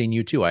 I've never seen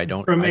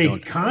U2. From a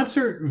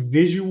concert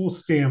visual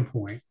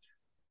standpoint,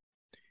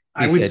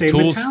 I would say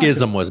Tool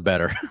Schism was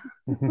better.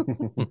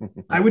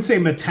 I would say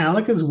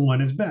Metallica's one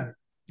is better.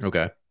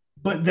 Okay.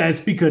 But that's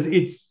because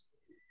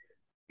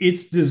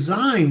it's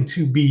designed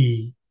to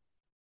be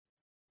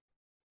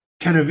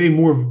kind of a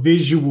more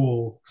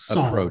visual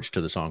song. Approach to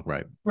the song,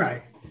 right?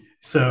 Right.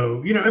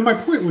 So, and my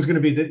point was going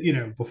to be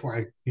that, before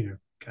I,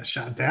 got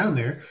shot down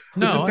there,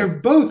 that they're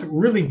both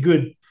really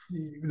good.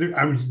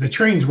 The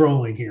train's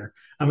rolling here.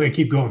 I'm going to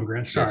keep going,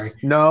 Grant. Sorry. Yes.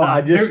 No,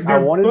 I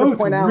wanted to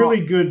point out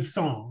really good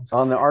songs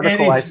on the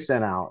article I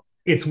sent out.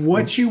 It's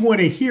what you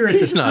want to hear at the time.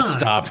 He's not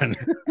stopping.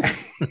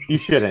 You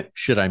shouldn't.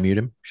 Should I mute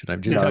him? Should I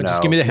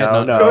just give me the head?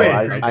 No, Go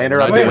ahead, I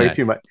interrupted way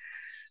too much.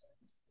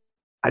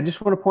 I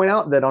just want to point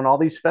out that on all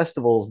these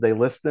festivals, they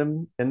list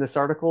them in this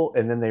article,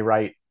 and then they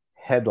write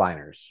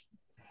headliners.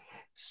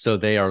 So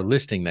they are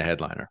listing the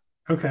headliner.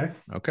 Okay.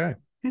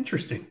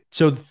 Interesting.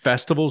 So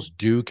festivals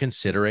do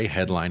consider a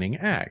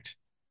headlining act.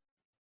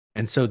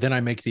 And so then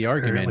I make the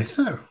argument,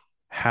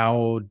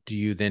 how do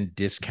you then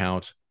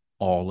discount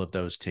all of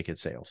those ticket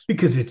sales?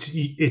 Because it's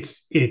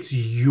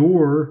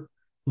your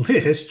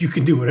list. You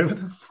can do whatever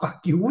the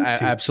fuck you want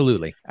to.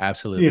 Absolutely.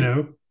 That's what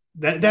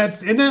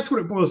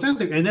it boils down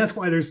to. And that's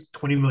why there's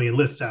 20 million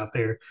lists out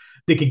there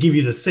that could give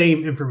you the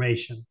same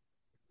information.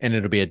 And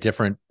it'll be a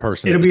different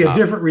person. It'll be a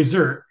different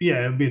result.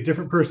 Yeah, it'll be a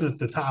different person at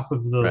the top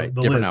of the different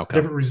list. Outcome.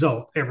 Different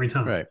result every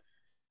time. Right.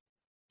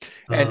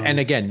 And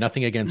again,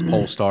 nothing against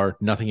Pollstar,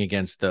 nothing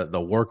against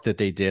the work that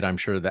they did. I'm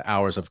sure the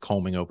hours of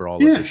combing over all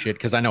of this shit,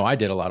 because I know I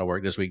did a lot of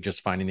work this week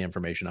just finding the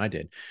information I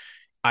did.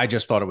 I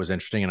just thought it was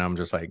interesting, and I'm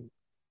just like,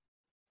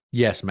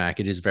 Yes, Mac,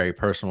 it is very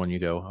personal when you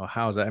go, oh,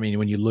 how's that? I mean,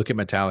 when you look at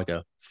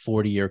Metallica,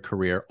 40-year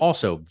career,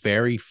 also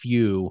very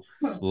few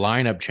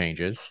lineup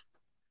changes.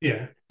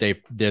 Yeah.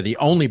 They're the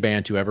only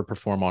band to ever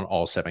perform on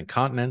all 7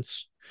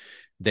 continents.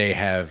 They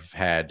have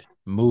had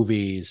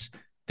movies.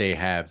 They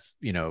have,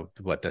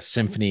 the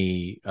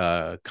symphony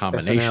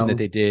combination that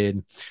they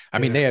did. I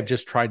mean, they have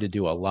just tried to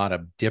do a lot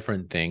of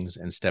different things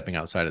and stepping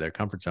outside of their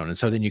comfort zone. And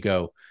so then you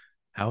go,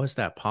 how is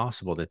that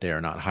possible that they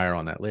are not higher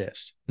on that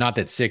list? Not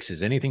that 6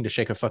 is anything to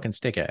shake a fucking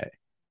stick at.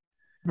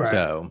 Right.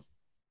 So,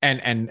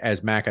 and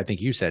as Mac, I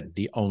think you said,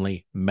 the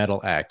only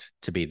metal act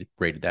to be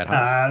rated that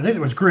high. I think it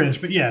was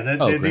Grinch, but yeah,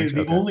 Grinch,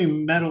 the only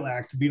metal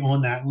act to be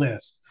on that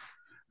list.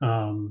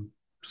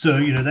 So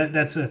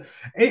that's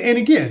and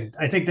again,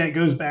 I think that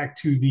goes back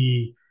to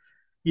the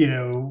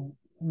the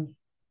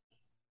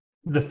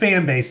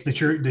fan base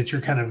that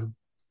you're kind of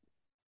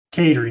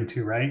catering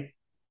to, right?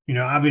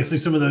 Obviously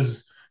some of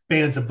those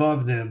bands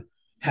above them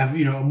have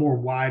a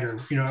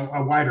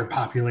wider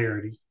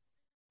popularity,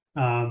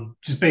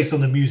 just based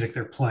on the music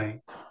they're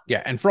playing.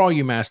 Yeah, and for all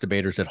you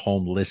masturbators at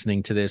home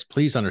listening to this,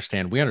 please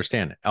understand. We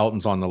understand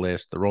Elton's on the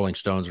list, the Rolling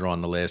Stones are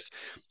on the list.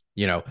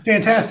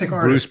 Fantastic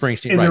artists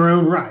Bruce Springsteen in their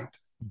own right.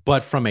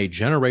 But from a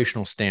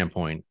generational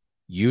standpoint,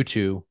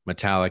 U2,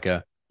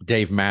 Metallica,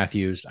 Dave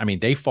Matthews, I mean,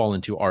 they fall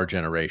into our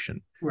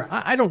generation. Right.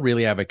 I don't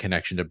really have a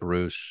connection to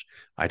Bruce.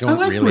 I don't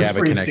really Bruce have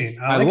a connection.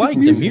 I like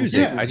the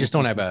music. Yeah. I just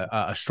don't have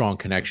a strong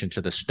connection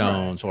to the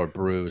Stones or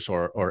Bruce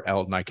or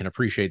Elton. I can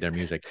appreciate their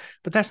music,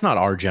 but that's not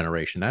our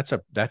generation.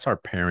 That's our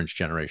parents'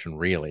 generation,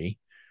 really,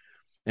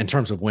 in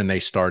terms of when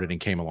they started and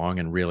came along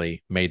and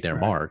really made their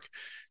mark.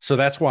 So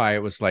that's why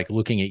it was like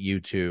looking at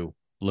U2,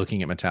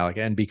 looking at Metallica,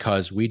 and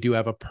because we do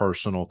have a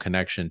personal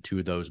connection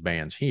to those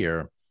bands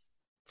here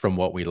from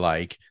what we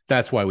like,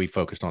 that's why we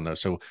focused on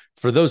those. So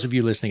for those of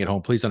you listening at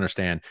home, please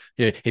understand,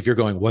 if you're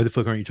going, why the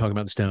fuck aren't you talking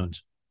about the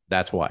Stones?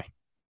 That's why,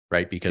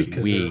 right? Because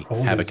we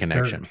have a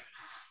connection.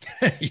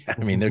 Yeah,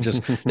 I mean,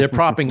 they're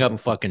propping up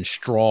fucking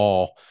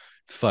straw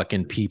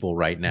fucking people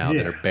right now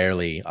that are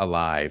barely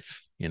alive,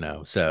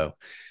 So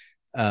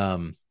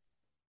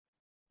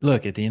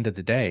look, at the end of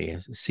the day,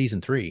 season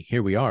 3,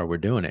 here we are, we're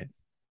doing it.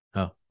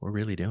 Oh, we're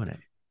really doing it.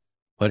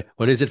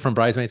 What is it from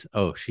Bridesmaids?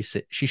 Oh, she's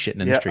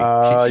shitting in the street.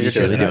 She's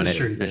really doing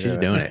it. She's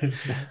doing it.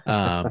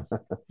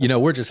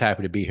 We're just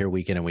happy to be here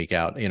week in and week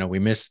out. We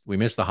missed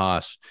the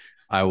Haas.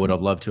 I would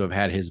have loved to have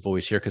had his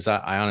voice here because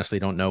I honestly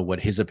don't know what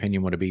his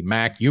opinion would be.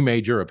 Mac, you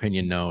made your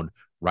opinion known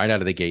right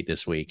out of the gate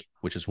this week,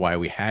 which is why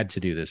we had to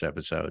do this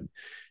episode.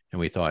 And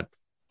we thought,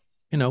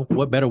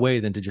 what better way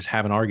than to just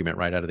have an argument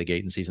right out of the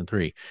gate in season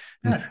 3?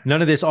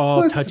 None of this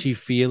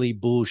touchy-feely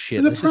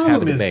bullshit. Let's just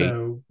have a debate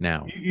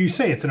now. You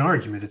say it's an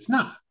argument. It's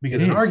not,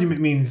 because an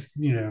argument means,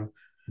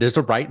 there's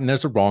a right and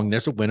there's a wrong.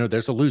 There's a winner.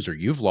 There's a loser.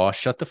 You've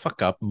lost. Shut the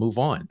fuck up. Move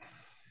on.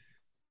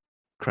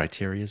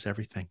 Criteria is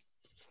everything.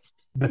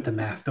 But the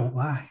math don't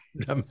lie.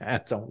 The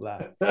math don't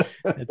lie.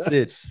 That's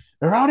it.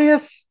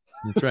 Erroneous.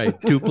 That's right.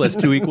 2 +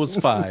 2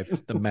 =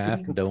 5. The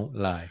math don't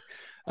lie.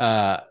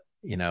 I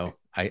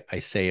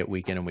say it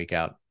week in and week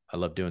out. I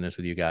love doing this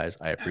with you guys.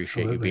 I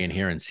appreciate you being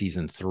here in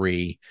season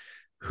 3.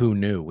 Who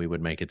knew we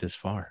would make it this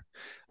far?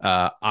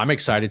 I'm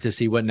excited to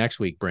see what next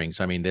week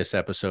brings. I mean, this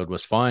episode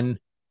was fun,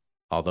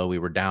 although we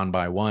were down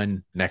by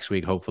 1. Next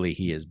week, hopefully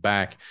he is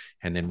back,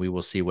 and then we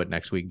will see what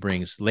next week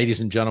brings.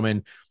 Ladies and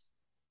gentlemen,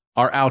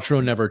 our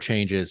outro never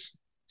changes.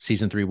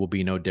 Season 3 will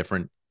be no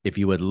different. If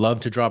you would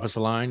love to drop us a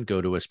line,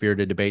 go to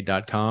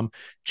aspiritedDebate.com.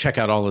 Check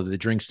out all of the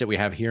drinks that we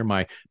have here.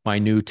 My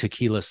new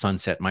tequila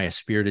sunset, my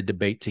Spirited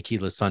Debate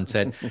tequila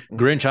sunset.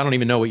 Grinch, I don't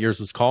even know what yours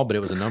was called, but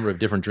it was a number of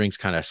different drinks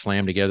kind of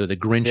slammed together. The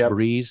Grinch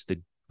Breeze,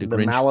 the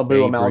Grinch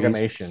Malibu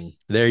amalgamation. Breeze.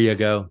 There you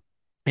go.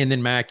 And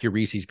then Mac, your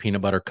Reese's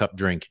peanut butter cup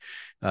drink.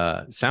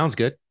 Sounds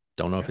good.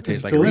 Don't know if it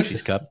tastes like delicious. A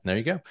Reese's cup. There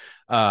you go.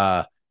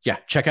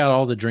 Check out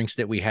all the drinks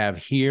that we have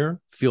here.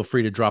 Feel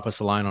free to drop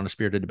us a line on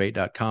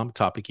aspiritedDebate.com.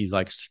 Topic you'd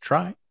like us to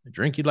try, a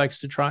drink you'd like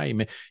us to try,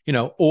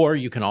 or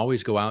you can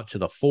always go out to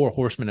the 4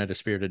 horsemen at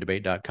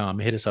aspiritedDebate.com.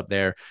 Hit us up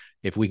there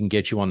if we can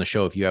get you on the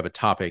show. If you have a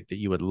topic that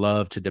you would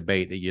love to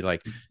debate, that you're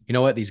like,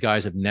 what, these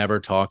guys have never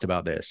talked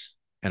about this,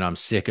 and I'm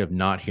sick of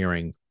not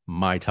hearing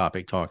my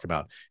topic talked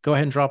about. Go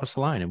ahead and drop us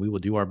a line, and we will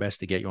do our best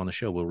to get you on the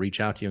show. We'll reach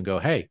out to you and go,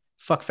 hey,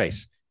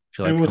 fuckface.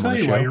 And we'll tell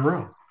you why you're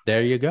wrong.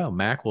 There you go.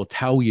 Mac will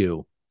tell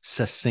you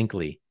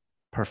succinctly,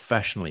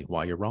 professionally,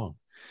 why you're wrong,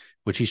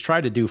 which he's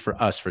tried to do for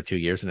us for 2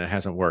 years, and it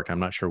hasn't worked. I'm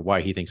not sure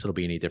why he thinks it'll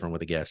be any different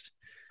with a guest,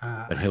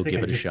 but he'll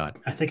give it a shot.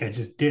 I think I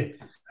just did.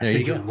 I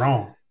said you're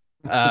wrong.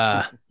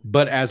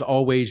 But as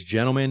always,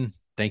 gentlemen,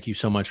 thank you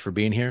so much for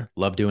being here.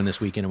 Love doing this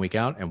week in and week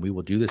out, and we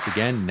will do this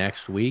again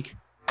next week.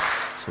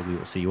 So we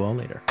will see you all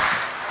later.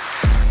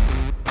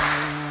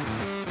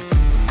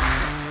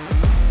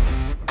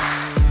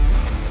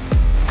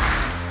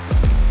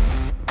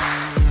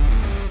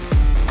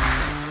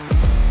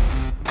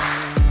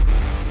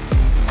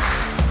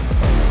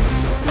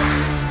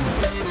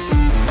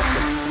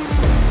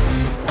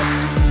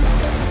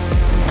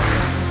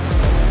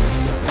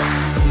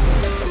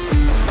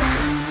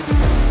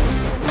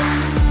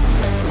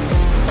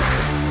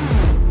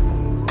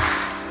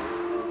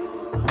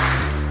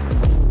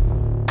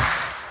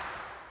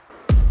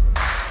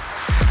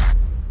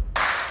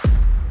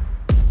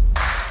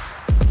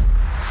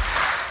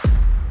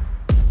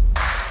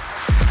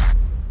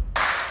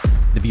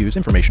 views,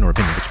 information, or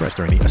opinions expressed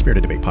during the A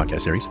Spirited Debate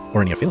podcast series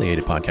or any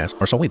affiliated podcast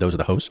are solely those of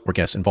the hosts or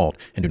guests involved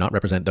and do not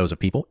represent those of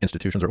people,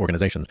 institutions, or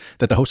organizations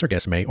that the host or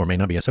guests may or may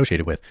not be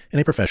associated with in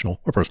a professional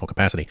or personal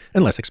capacity,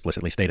 unless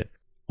explicitly stated.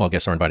 While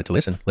guests are invited to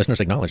listen, listeners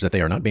acknowledge that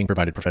they are not being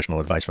provided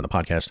professional advice from the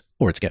podcast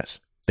or its guests.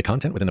 The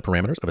content within the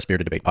parameters of A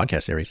Spirited Debate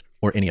podcast series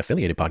or any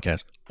affiliated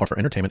podcast are for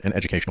entertainment and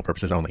educational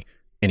purposes only.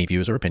 Any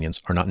views or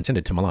opinions are not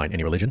intended to malign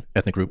any religion,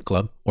 ethnic group,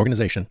 club,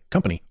 organization,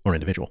 company, or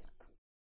individual.